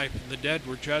of life, and the dead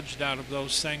were judged out of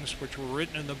those things which were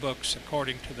written in the books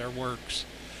according to their works.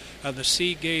 And the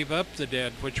sea gave up the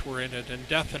dead which were in it, and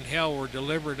death and hell were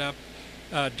delivered up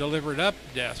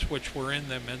death which were in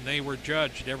them, and they were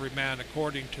judged every man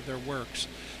according to their works.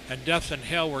 And death and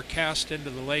hell were cast into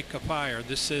the lake of fire.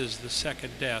 This is the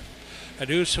second death. And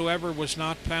whosoever was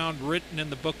not found written in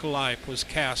the book of life was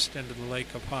cast into the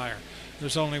lake of fire.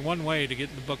 There's only one way to get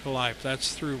in the book of life.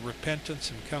 That's through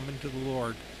repentance and coming to the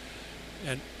Lord.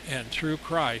 And through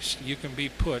Christ, you can be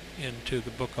put into the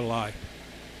book of life.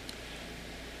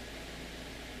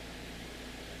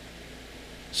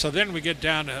 So then we get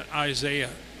down to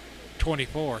Isaiah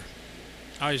 24.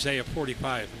 Isaiah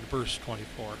 45 and verse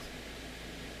 24.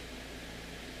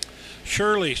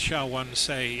 Surely shall one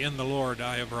say, in the Lord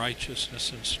I have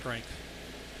righteousness and strength.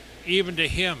 Even to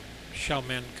him shall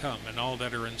men come, and all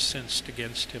that are incensed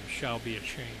against him shall be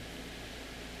ashamed.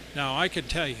 Now I can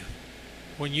tell you,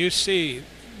 when you see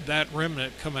that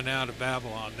remnant coming out of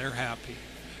Babylon, they're happy.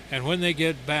 And when they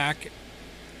get back,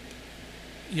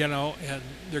 and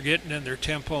they're getting in their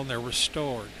temple and they're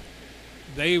restored,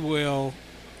 they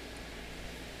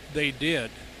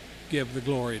did give the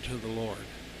glory to the Lord.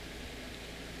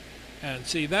 And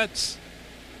see, that's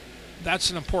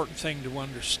an important thing to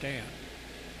understand.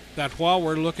 That while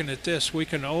we're looking at this, we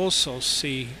can also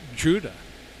see Judah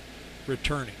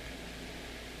returning.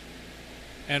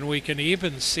 And we can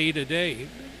even see today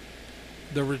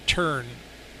the return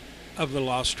of the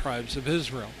lost tribes of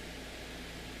Israel.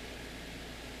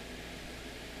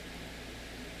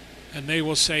 And they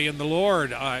will say, in the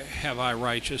Lord have I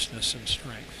righteousness and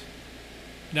strength.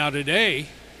 Now today,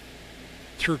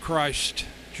 through Christ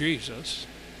Jesus,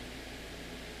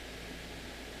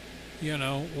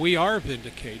 we are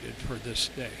vindicated for this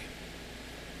day.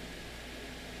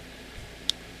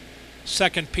 2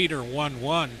 Peter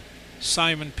 1:1,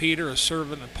 Simon Peter, a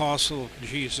servant and apostle of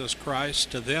Jesus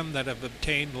Christ, to them that have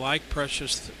obtained like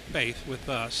precious faith with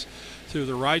us, through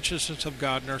the righteousness of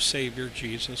God and our Savior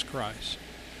Jesus Christ.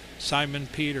 Simon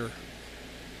Peter,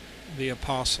 the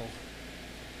apostle,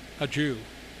 a Jew.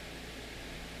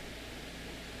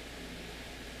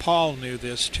 Paul knew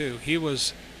this too. He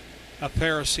was a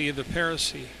Pharisee of the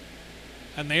Pharisee.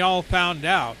 And they all found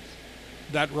out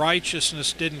that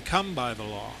righteousness didn't come by the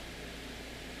law.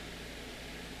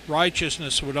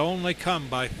 Righteousness would only come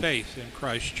by faith in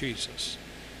Christ Jesus.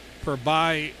 For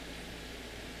by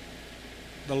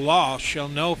the law shall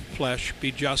no flesh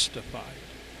be justified.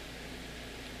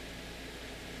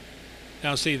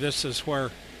 Now see, this is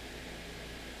where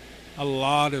a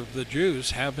lot of the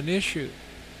Jews have an issue.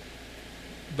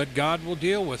 But God will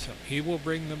deal with them. He will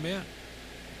bring them in.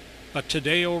 But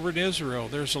today over in Israel,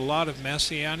 there's a lot of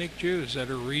Messianic Jews that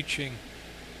are reaching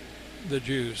the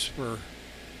Jews for...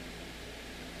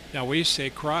 Now we say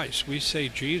Christ, we say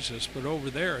Jesus, but over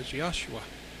there is Yeshua.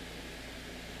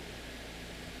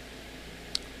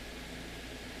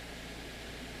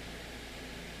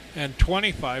 And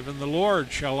 25, in the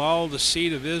Lord shall all the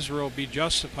seed of Israel be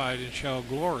justified and shall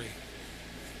glory.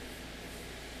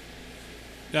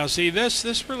 Now see,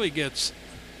 this really gets,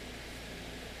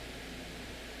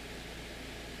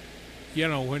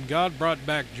 when God brought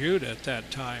back Judah at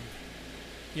that time,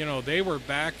 they were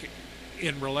back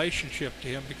in relationship to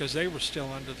him because they were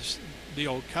still under the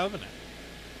old covenant.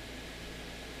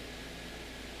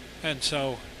 And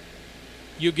so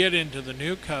you get into the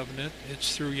new covenant,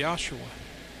 it's through Yahshua.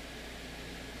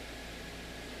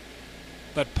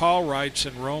 But Paul writes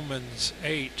in Romans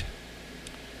 8,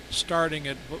 starting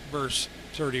at verse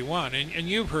 31, and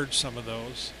you've heard some of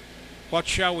those. What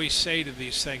shall we say to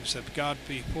these things? If God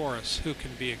be for us, who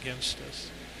can be against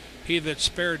us? He that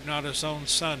spared not his own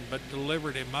son, but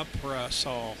delivered him up for us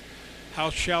all, how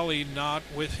shall he not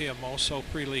with him also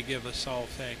freely give us all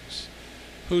things?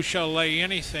 Who shall lay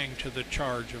anything to the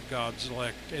charge of God's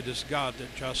elect? It is God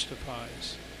that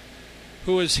justifies.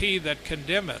 Who is he that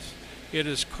condemneth? It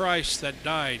is Christ that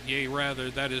died, yea rather,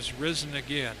 that is risen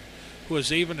again, who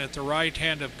is even at the right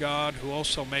hand of God, who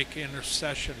also make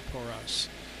intercession for us.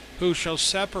 Who shall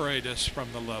separate us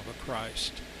from the love of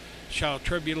Christ? Shall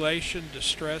tribulation,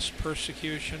 distress,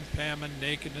 persecution, famine,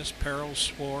 nakedness, peril,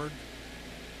 sword?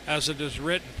 As it is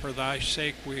written, for thy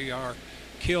sake we are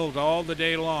killed all the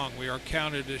day long. We are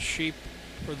counted as sheep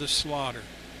for the slaughter.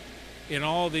 In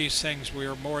all these things we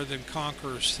are more than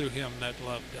conquerors through him that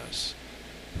loved us.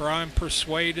 For I am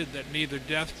persuaded that neither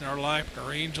death, nor life,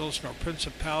 nor angels, nor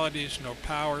principalities, nor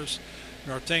powers,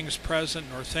 nor things present,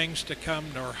 nor things to come,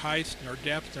 nor height, nor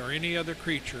depth, nor any other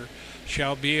creature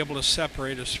shall be able to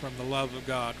separate us from the love of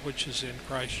God, which is in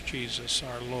Christ Jesus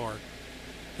our Lord.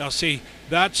 Now see,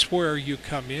 that's where you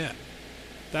come in.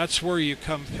 That's where you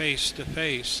come face to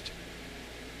face,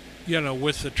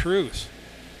 with the truth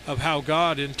of how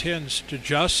God intends to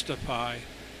justify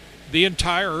the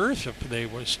entire earth if they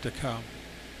was to come.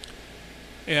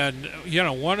 And,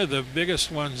 one of the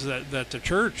biggest ones that the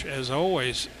church has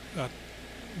always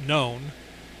known,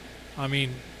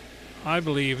 I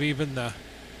believe even the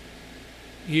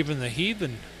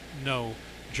heathen know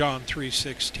John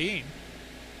 3:16.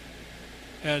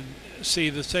 And see,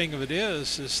 the thing of it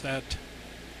is that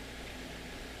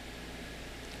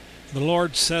the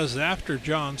Lord says after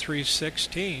John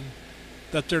 3:16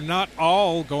 that they're not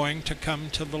all going to come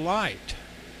to the light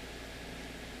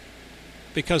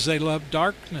because they love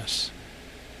darkness.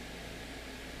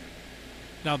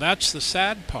 Now that's the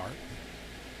sad part.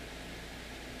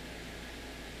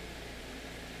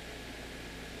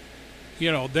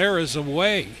 There is a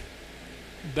way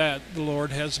that the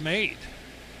Lord has made,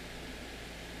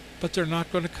 but they're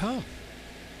not going to come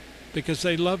because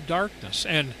they love darkness.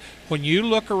 And when you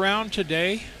look around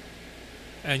today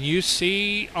and you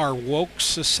see our woke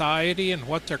society and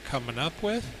what they're coming up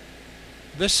with,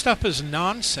 this stuff is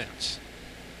nonsense.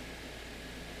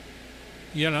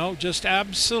 Just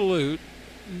absolute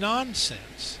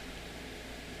nonsense.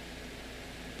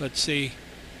 But see,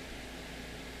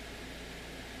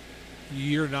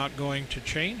 you're not going to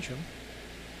change them.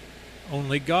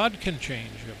 Only God can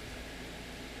change them.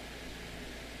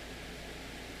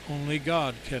 Only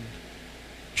God can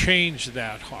change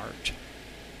that heart.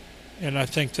 And I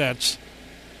think that's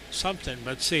something.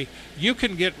 But see, you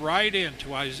can get right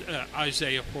into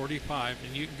Isaiah 45,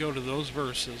 and you can go to those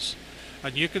verses,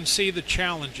 and you can see the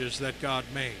challenges that God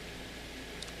made.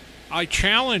 I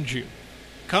challenge you,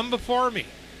 come before me.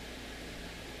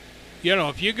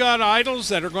 If you got idols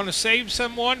that are going to save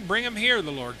someone, bring them here,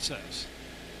 the Lord says.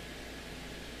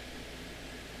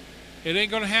 It ain't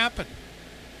going to happen.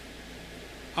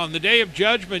 On the day of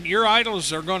judgment, your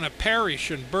idols are going to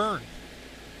perish and burn.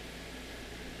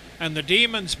 And the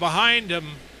demons behind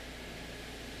them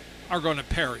are going to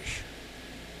perish.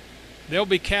 They'll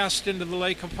be cast into the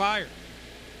lake of fire.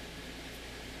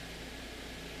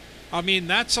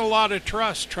 That's a lot of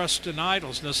trust in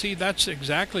idols. Now see, that's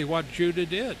exactly what Judah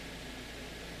did.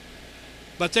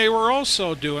 But they were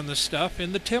also doing the stuff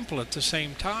in the temple at the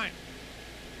same time.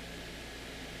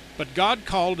 But God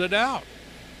called it out.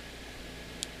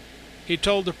 He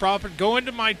told the prophet, go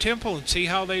into my temple and see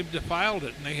how they've defiled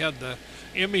it. And they had the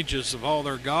images of all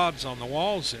their gods on the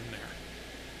walls in there.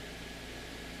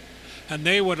 And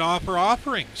they would offer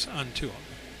offerings unto them.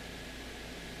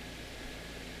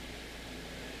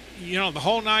 The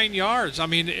whole 9 yards.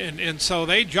 And so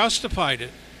they justified it.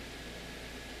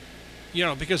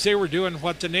 Because they were doing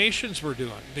what the nations were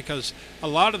doing. Because a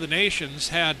lot of the nations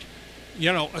had,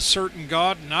 a certain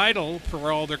god and idol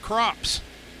for all their crops.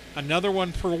 Another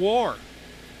one for war.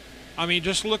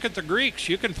 Just look at the Greeks.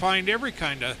 You can find every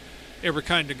kind of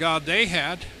god they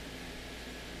had.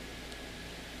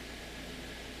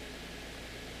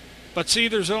 But see,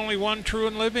 there's only one true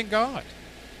and living God.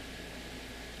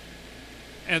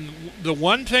 And the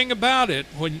one thing about it,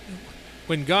 when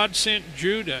when God sent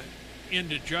Judah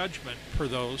into judgment for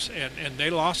those, and they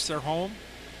lost their home,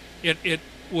 it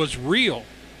was real.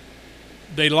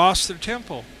 They lost their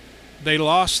temple. They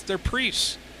lost their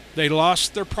priests. They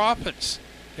lost their prophets.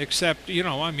 Except,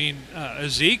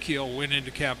 Ezekiel went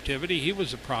into captivity. He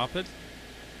was a prophet.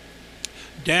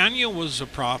 Daniel was a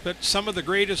prophet. Some of the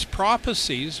greatest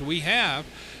prophecies we have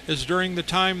is during the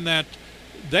time that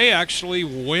they actually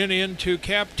went into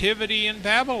captivity in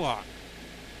Babylon.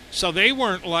 So they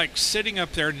weren't like sitting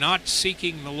up there not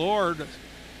seeking the Lord.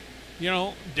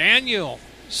 Daniel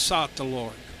sought the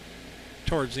Lord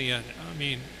towards the end.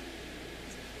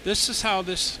 This is how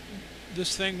this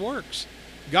thing works.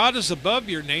 God is above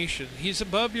your nation. He's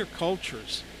above your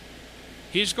cultures.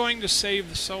 He's going to save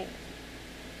the soul.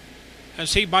 And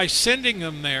see, by sending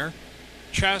them there,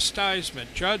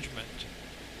 chastisement, judgment,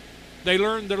 they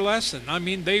learned their lesson.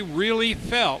 They really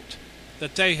felt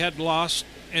that they had lost,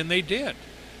 and they did.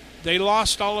 They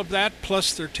lost all of that,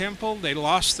 plus their temple. They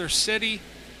lost their city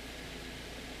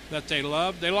that they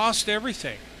loved. They lost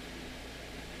everything.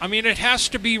 It has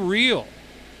to be real.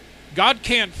 God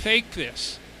can't fake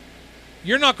this.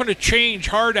 You're not going to change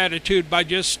heart attitude by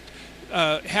just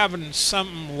having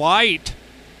something light.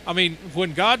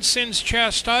 When God sends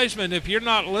chastisement, if you're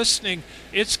not listening,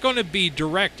 it's going to be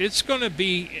direct. It's going to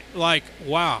be like,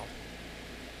 wow.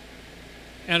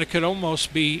 And it could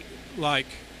almost be like,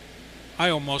 I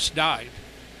almost died.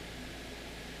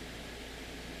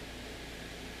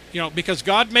 Because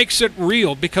God makes it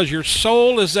real, because your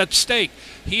soul is at stake.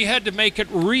 He had to make it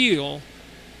real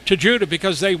to Judah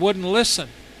because they wouldn't listen.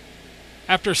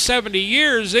 After 70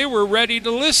 years, they were ready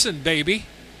to listen, baby.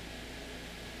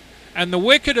 And the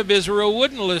wicked of Israel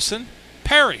wouldn't listen,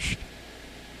 perished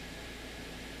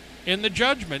in the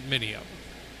judgment, many of them.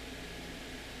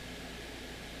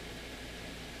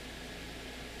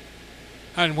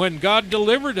 And when God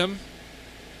delivered them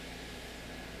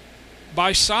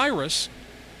by Cyrus,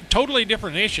 totally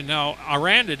different nation. Now,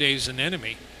 Iran today is an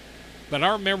enemy. But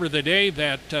I remember the day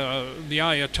that the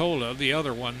Ayatollah, the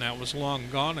other one that was long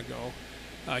gone ago,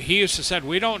 he used to say,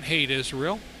 we don't hate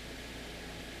Israel.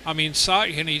 And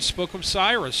he spoke of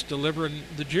Cyrus delivering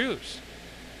the Jews.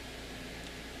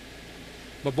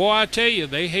 But boy, I tell you,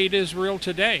 they hate Israel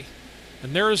today.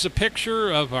 And there is a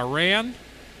picture of Iran,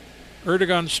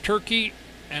 Erdogan's Turkey,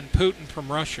 and Putin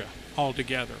from Russia all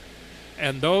together.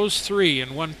 And those three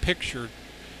in one picture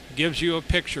gives you a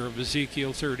picture of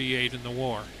Ezekiel 38 in the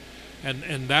war.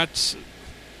 And that's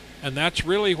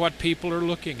really what people are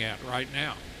looking at right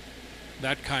now.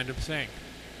 That kind of thing.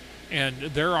 And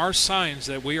there are signs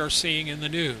that we are seeing in the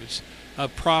news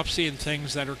of prophecy and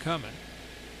things that are coming.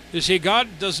 You see,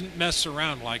 God doesn't mess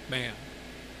around like man.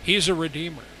 He's a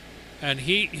redeemer. And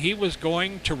he was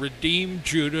going to redeem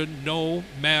Judah no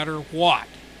matter what.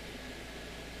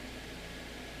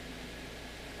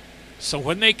 So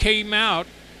when they came out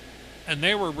and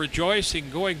they were rejoicing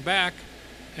going back,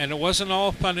 and it wasn't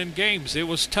all fun and games. It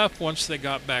was tough once they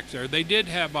got back there. They did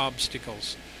have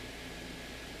obstacles.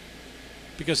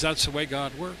 Because that's the way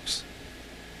God works.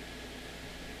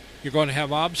 You're going to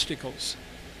have obstacles.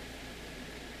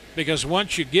 Because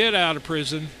once you get out of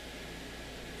prison,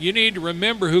 you need to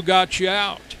remember who got you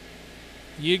out.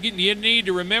 You need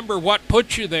to remember what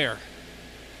put you there.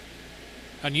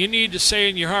 And you need to say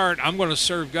in your heart, I'm going to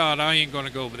serve God. I ain't going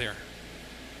to go over there.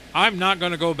 I'm not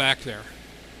going to go back there.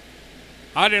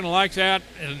 I didn't like that,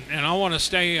 and I want to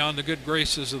stay on the good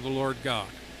graces of the Lord God.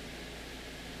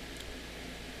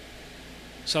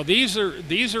 So these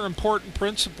are important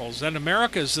principles. And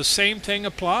America is the same thing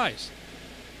applies.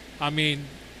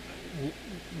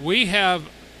 We have,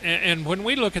 and when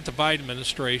we look at the Biden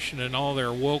administration and all their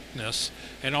wokeness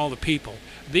and all the people,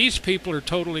 these people are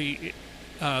totally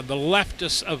the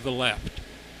leftists of the left.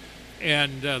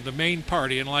 And the main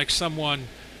party, and like someone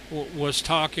was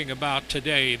talking about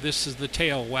today, this is the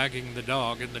tail wagging the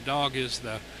dog, and the dog is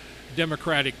the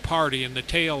Democratic Party, and the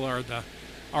tail are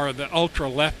the ultra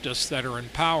leftists that are in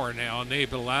power now, and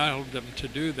they've allowed them to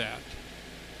do that.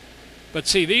 But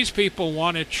see, these people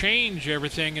want to change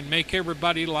everything and make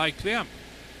everybody like them.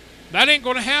 That ain't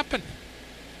going to happen.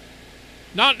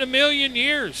 Not in a million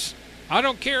years. I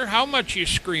don't care how much you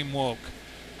scream woke.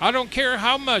 I don't care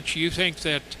how much you think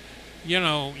that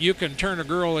you can turn a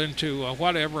girl into a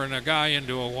whatever and a guy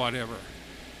into a whatever.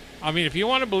 If you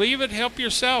want to believe it, help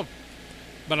yourself.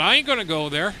 But I ain't going to go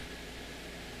there.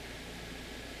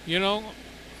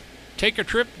 Take a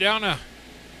trip down a,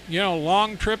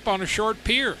 long trip on a short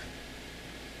pier.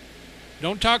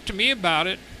 Don't talk to me about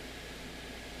it.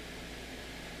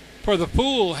 For the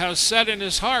fool has said in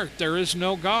his heart, there is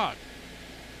no God.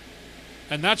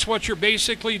 And that's what you're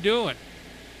basically doing.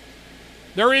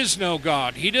 There is no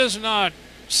God. He does not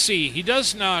see. He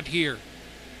does not hear.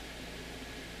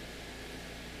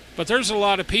 But there's a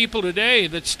lot of people today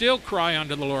that still cry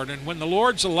unto the Lord. And when the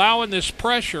Lord's allowing this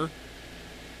pressure,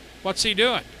 what's he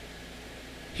doing?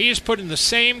 He's putting the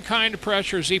same kind of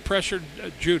pressure as he pressured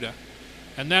Judah.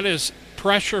 And that is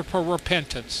pressure for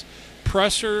repentance.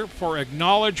 Pressure for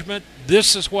acknowledgement.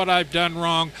 This is what I've done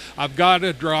wrong. I've got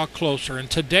to draw closer.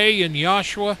 And today in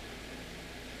Joshua,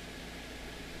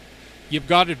 you've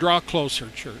got to draw closer,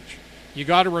 church. You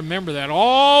got to remember that.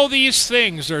 All these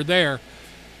things are there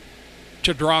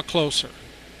to draw closer.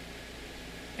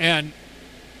 And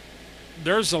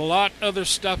there's a lot other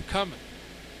stuff coming.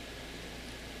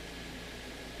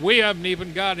 We haven't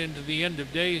even got into the end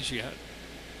of days yet.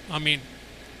 I mean,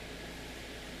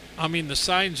 the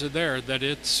signs are there that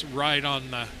it's right on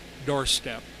the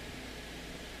doorstep.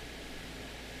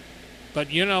 But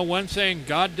you know one thing,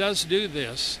 God does do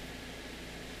this.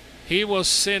 He will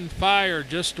send fire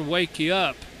just to wake you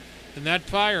up. And that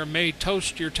fire may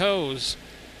toast your toes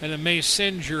and it may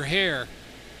singe your hair.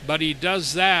 But he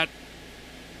does that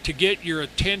to get your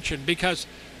attention. Because,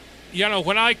 you know,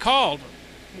 when I called,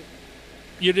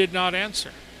 you did not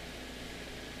answer.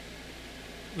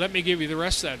 Let me give you the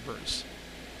rest of that verse.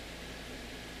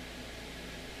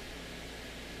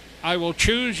 I will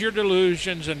choose your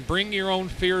delusions and bring your own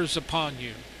fears upon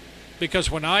you. Because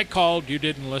when I called, you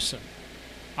didn't listen.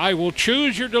 I will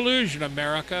choose your delusion,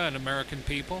 America and American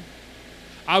people.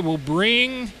 I will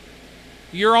bring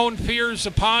your own fears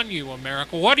upon you,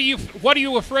 America. What are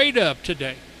you afraid of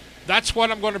today? That's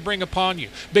what I'm going to bring upon you.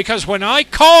 Because when I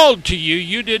called to you,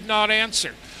 you did not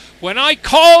answer. When I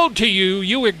called to you,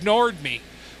 you ignored me.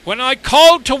 When I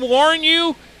called to warn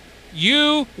you,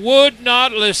 you would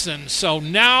not listen. So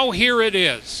now here it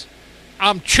is.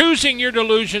 I'm choosing your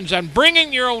delusions and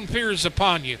bringing your own fears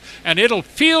upon you. And it'll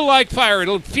feel like fire.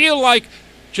 It'll feel like,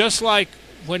 just like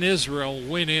when Israel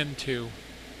went into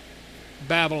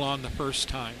Babylon the first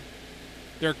time.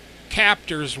 Their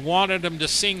captors wanted them to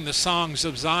sing the songs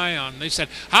of Zion. They said,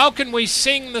 how can we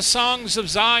sing the songs of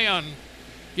Zion?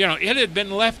 You know, it had been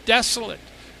left desolate.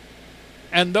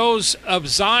 And those of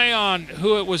Zion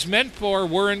who it was meant for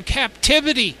were in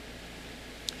captivity.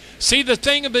 See, the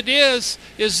thing of it is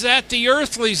that the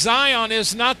earthly Zion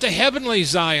is not the heavenly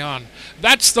Zion.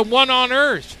 That's the one on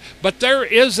earth. But there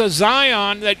is a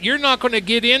Zion that you're not going to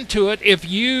get into it if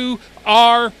you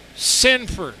are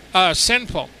sinful.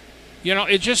 You know,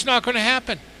 it's just not going to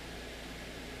happen.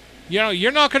 You know,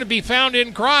 you're not going to be found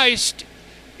in Christ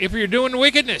if you're doing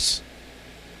wickedness.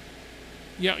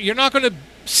 You know, you're not going to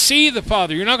see the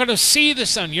Father. You're not going to see the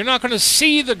Son. You're not going to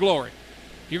see the glory.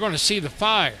 You're going to see the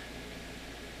fire.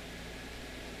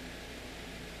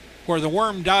 Where the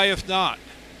worm dieth not,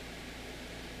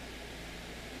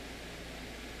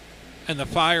 and the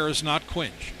fire is not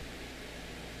quenched.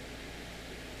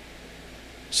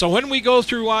 So when we go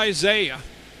through Isaiah,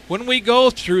 when we go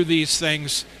through these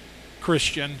things,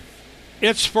 Christian,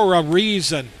 it's for a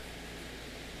reason.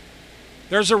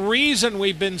 There's a reason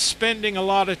we've been spending a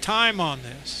lot of time on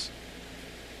this.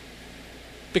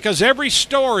 Because every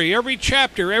story, every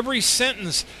chapter, every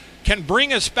sentence can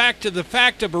bring us back to the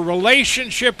fact of a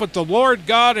relationship with the Lord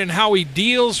God and how he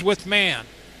deals with man.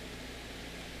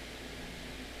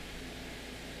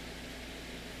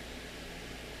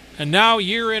 And now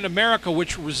you're in America,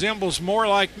 which resembles more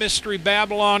like Mystery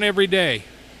Babylon every day.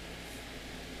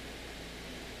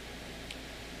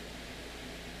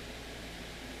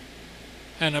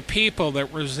 And a people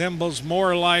that resembles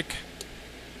more like,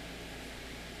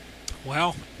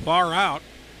 well, far out.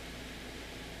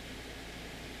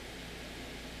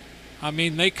 I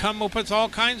mean, they come up with all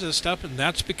kinds of stuff, and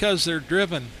that's because they're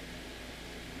driven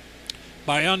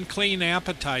by unclean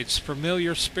appetites,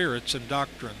 familiar spirits, and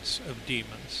doctrines of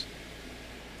demons.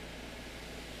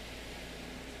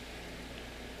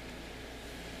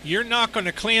 You're not going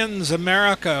to cleanse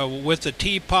America with a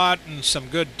teapot and some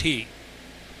good tea.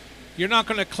 You're not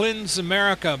going to cleanse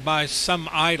America by some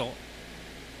idol.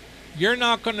 You're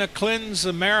not going to cleanse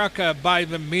America by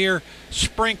the mere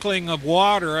sprinkling of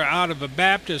water out of a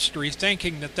baptistry,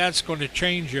 thinking that that's going to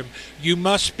change him. You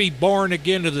must be born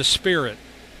again of the Spirit.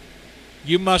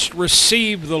 You must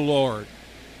receive the Lord.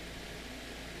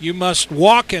 You must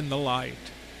walk in the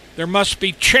light. There must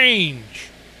be change.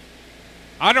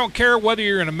 I don't care whether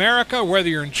you're in America, whether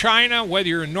you're in China, whether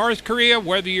you're in North Korea,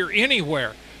 whether you're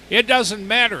anywhere. It doesn't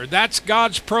matter. That's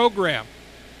God's program.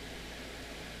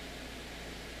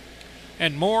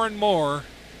 And more,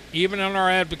 even on our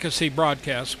advocacy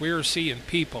broadcasts, we are seeing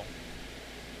people,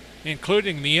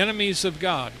 including the enemies of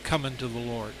God, coming to the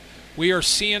Lord. We are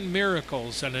seeing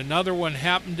miracles, and another one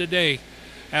happened today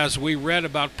as we read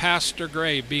about Pastor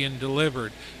Gray being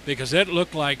delivered, because it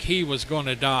looked like he was going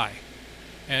to die.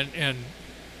 And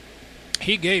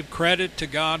he gave credit to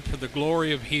God for the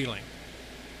glory of healing.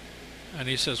 And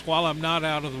he says, while I'm not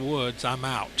out of the woods, I'm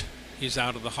out. He's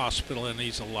out of the hospital and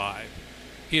he's alive.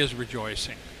 He is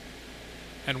rejoicing.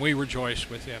 And we rejoice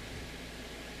with him.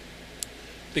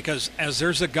 Because as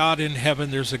there's a God in heaven,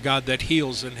 there's a God that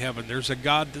heals in heaven. There's a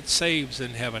God that saves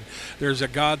in heaven. There's a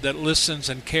God that listens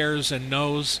and cares and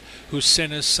knows, who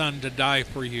sent his Son to die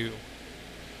for you.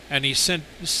 And he sent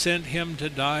him to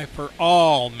die for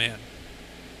all men.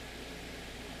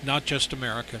 Not just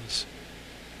Americans.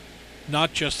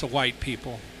 Not just the white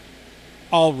people.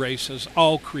 All races,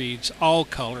 all creeds, all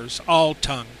colors, all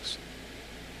tongues.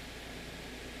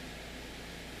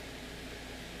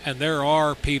 And there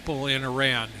are people in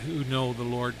Iran who know the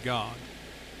Lord God.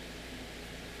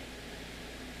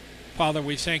 Father,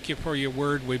 we thank you for your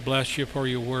word. We bless you for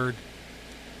your word.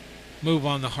 Move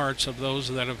on the hearts of those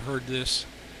that have heard this.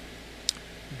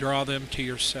 Draw them to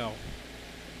yourself.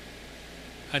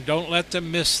 And don't let them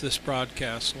miss this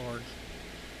broadcast, Lord.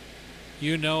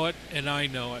 You know it, and I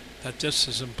know it, that this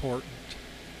is important.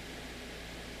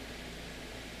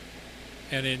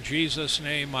 And in Jesus'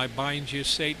 name, I bind you,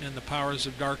 Satan, and the powers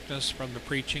of darkness from the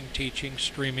preaching, teaching,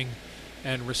 streaming,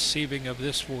 and receiving of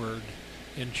this word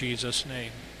in Jesus'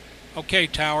 name. Okay,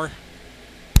 Tower.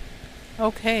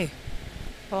 Okay.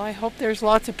 Well, I hope there's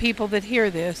lots of people that hear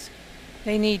this.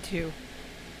 They need to.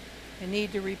 They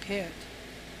need to repent.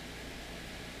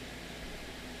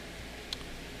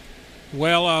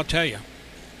 Well, I'll tell you.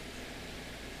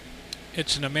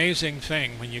 It's an amazing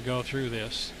thing when you go through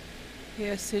this.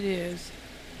 Yes, it is.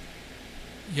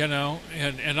 You know,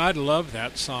 and I love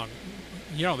that song.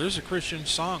 You know, there's a Christian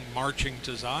song, Marching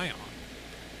to Zion.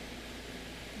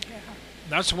 Yeah.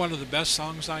 That's one of the best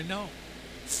songs I know.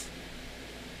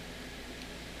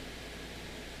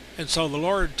 And so the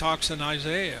Lord talks in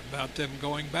Isaiah about them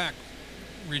going back,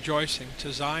 rejoicing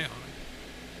to Zion.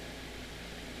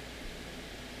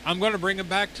 I'm going to bring them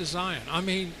back to Zion. I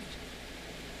mean,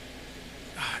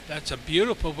 that's a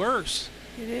beautiful verse.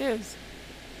 It is.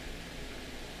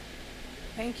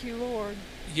 Thank you, Lord.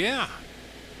 Yeah.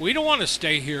 We don't want to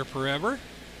stay here forever.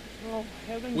 Oh,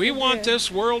 heaven We forbid. want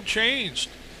this world changed.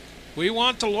 We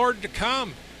want the Lord to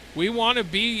come. We want to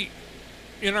be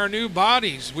in our new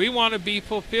bodies. We want to be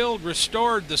fulfilled,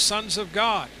 restored, the sons of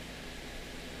God.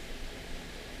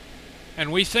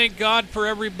 And we thank God for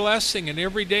every blessing and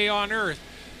every day on earth.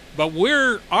 But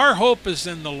our hope is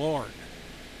in the Lord.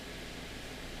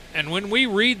 And when we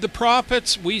read the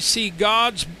prophets, we see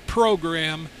God's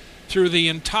program through the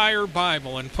entire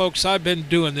Bible. And folks, I've been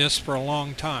doing this for a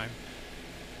long time.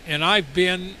 And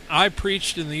I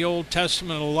preached in the Old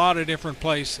Testament a lot of different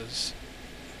places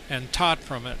and taught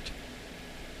from it.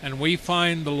 And we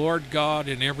find the Lord God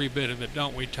in every bit of it,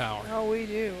 don't we, Tower? Oh, we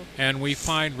do. And we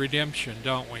find redemption,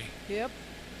 don't we? Yep.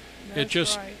 It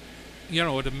just, right. You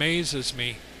know, it amazes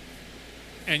me.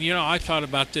 And, you know, I thought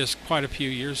about this quite a few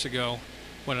years ago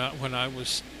when I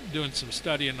was doing some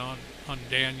studying on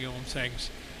Daniel and things.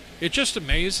 It just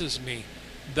amazes me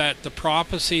that the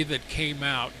prophecy that came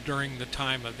out during the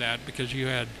time of that, because you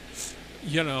had,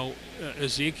 you know,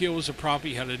 Ezekiel was a prophet,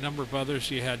 you had a number of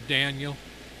others, you had Daniel.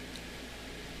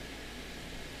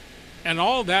 And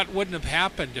all that wouldn't have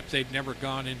happened if they'd never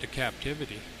gone into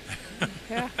captivity.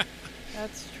 Yeah,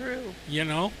 that's true. You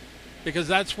know, because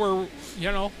that's where,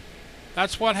 you know,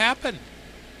 that's what happened.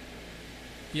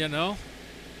 You know,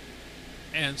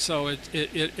 and so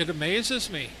it amazes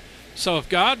me. So if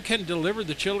God can deliver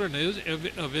the children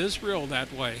of Israel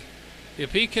that way,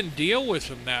 if he can deal with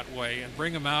them that way and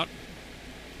bring them out,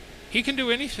 he can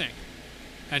do anything.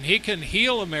 And he can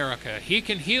heal America. He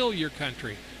can heal your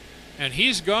country. And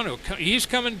he's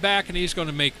coming back, and he's going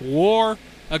to make war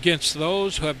against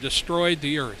those who have destroyed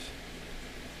the earth.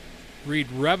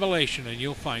 Read Revelation and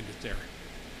you'll find it there.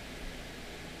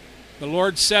 The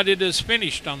Lord said it is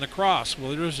finished on the cross.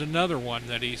 Well, there's another one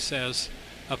that he says,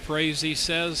 a phrase he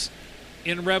says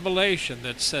in Revelation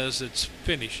that says it's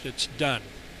finished, it's done.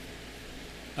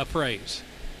 A phrase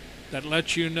that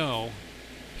lets you know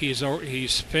he's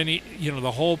finished, you know,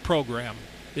 the whole program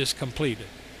is completed.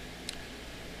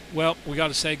 Well, we got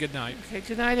to say good night. Okay,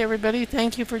 good night, everybody.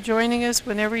 Thank you for joining us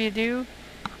whenever you do.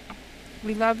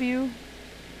 We love you.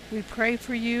 We pray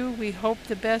for you. We hope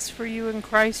the best for you in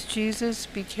Christ Jesus.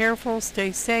 Be careful.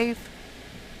 Stay safe.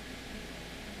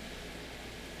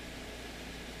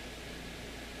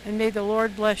 And may the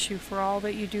Lord bless you for all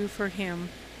that you do for him.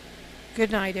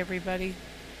 Good night, everybody.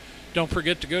 Don't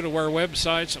forget to go to our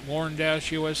websites at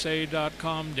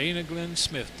warn-usa.com,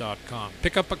 danaglennsmith.com.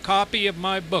 Pick up a copy of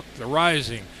my book, The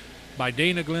Rising, by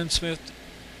Dana Glenn Smith.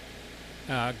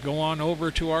 Go on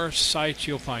over to our site.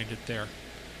 You'll find it there.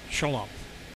 Shalom.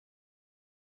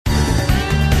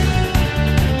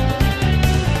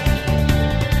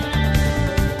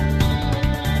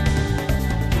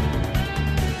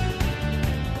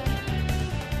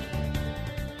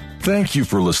 Thank you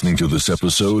for listening to this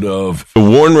episode of The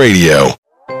Warn Radio.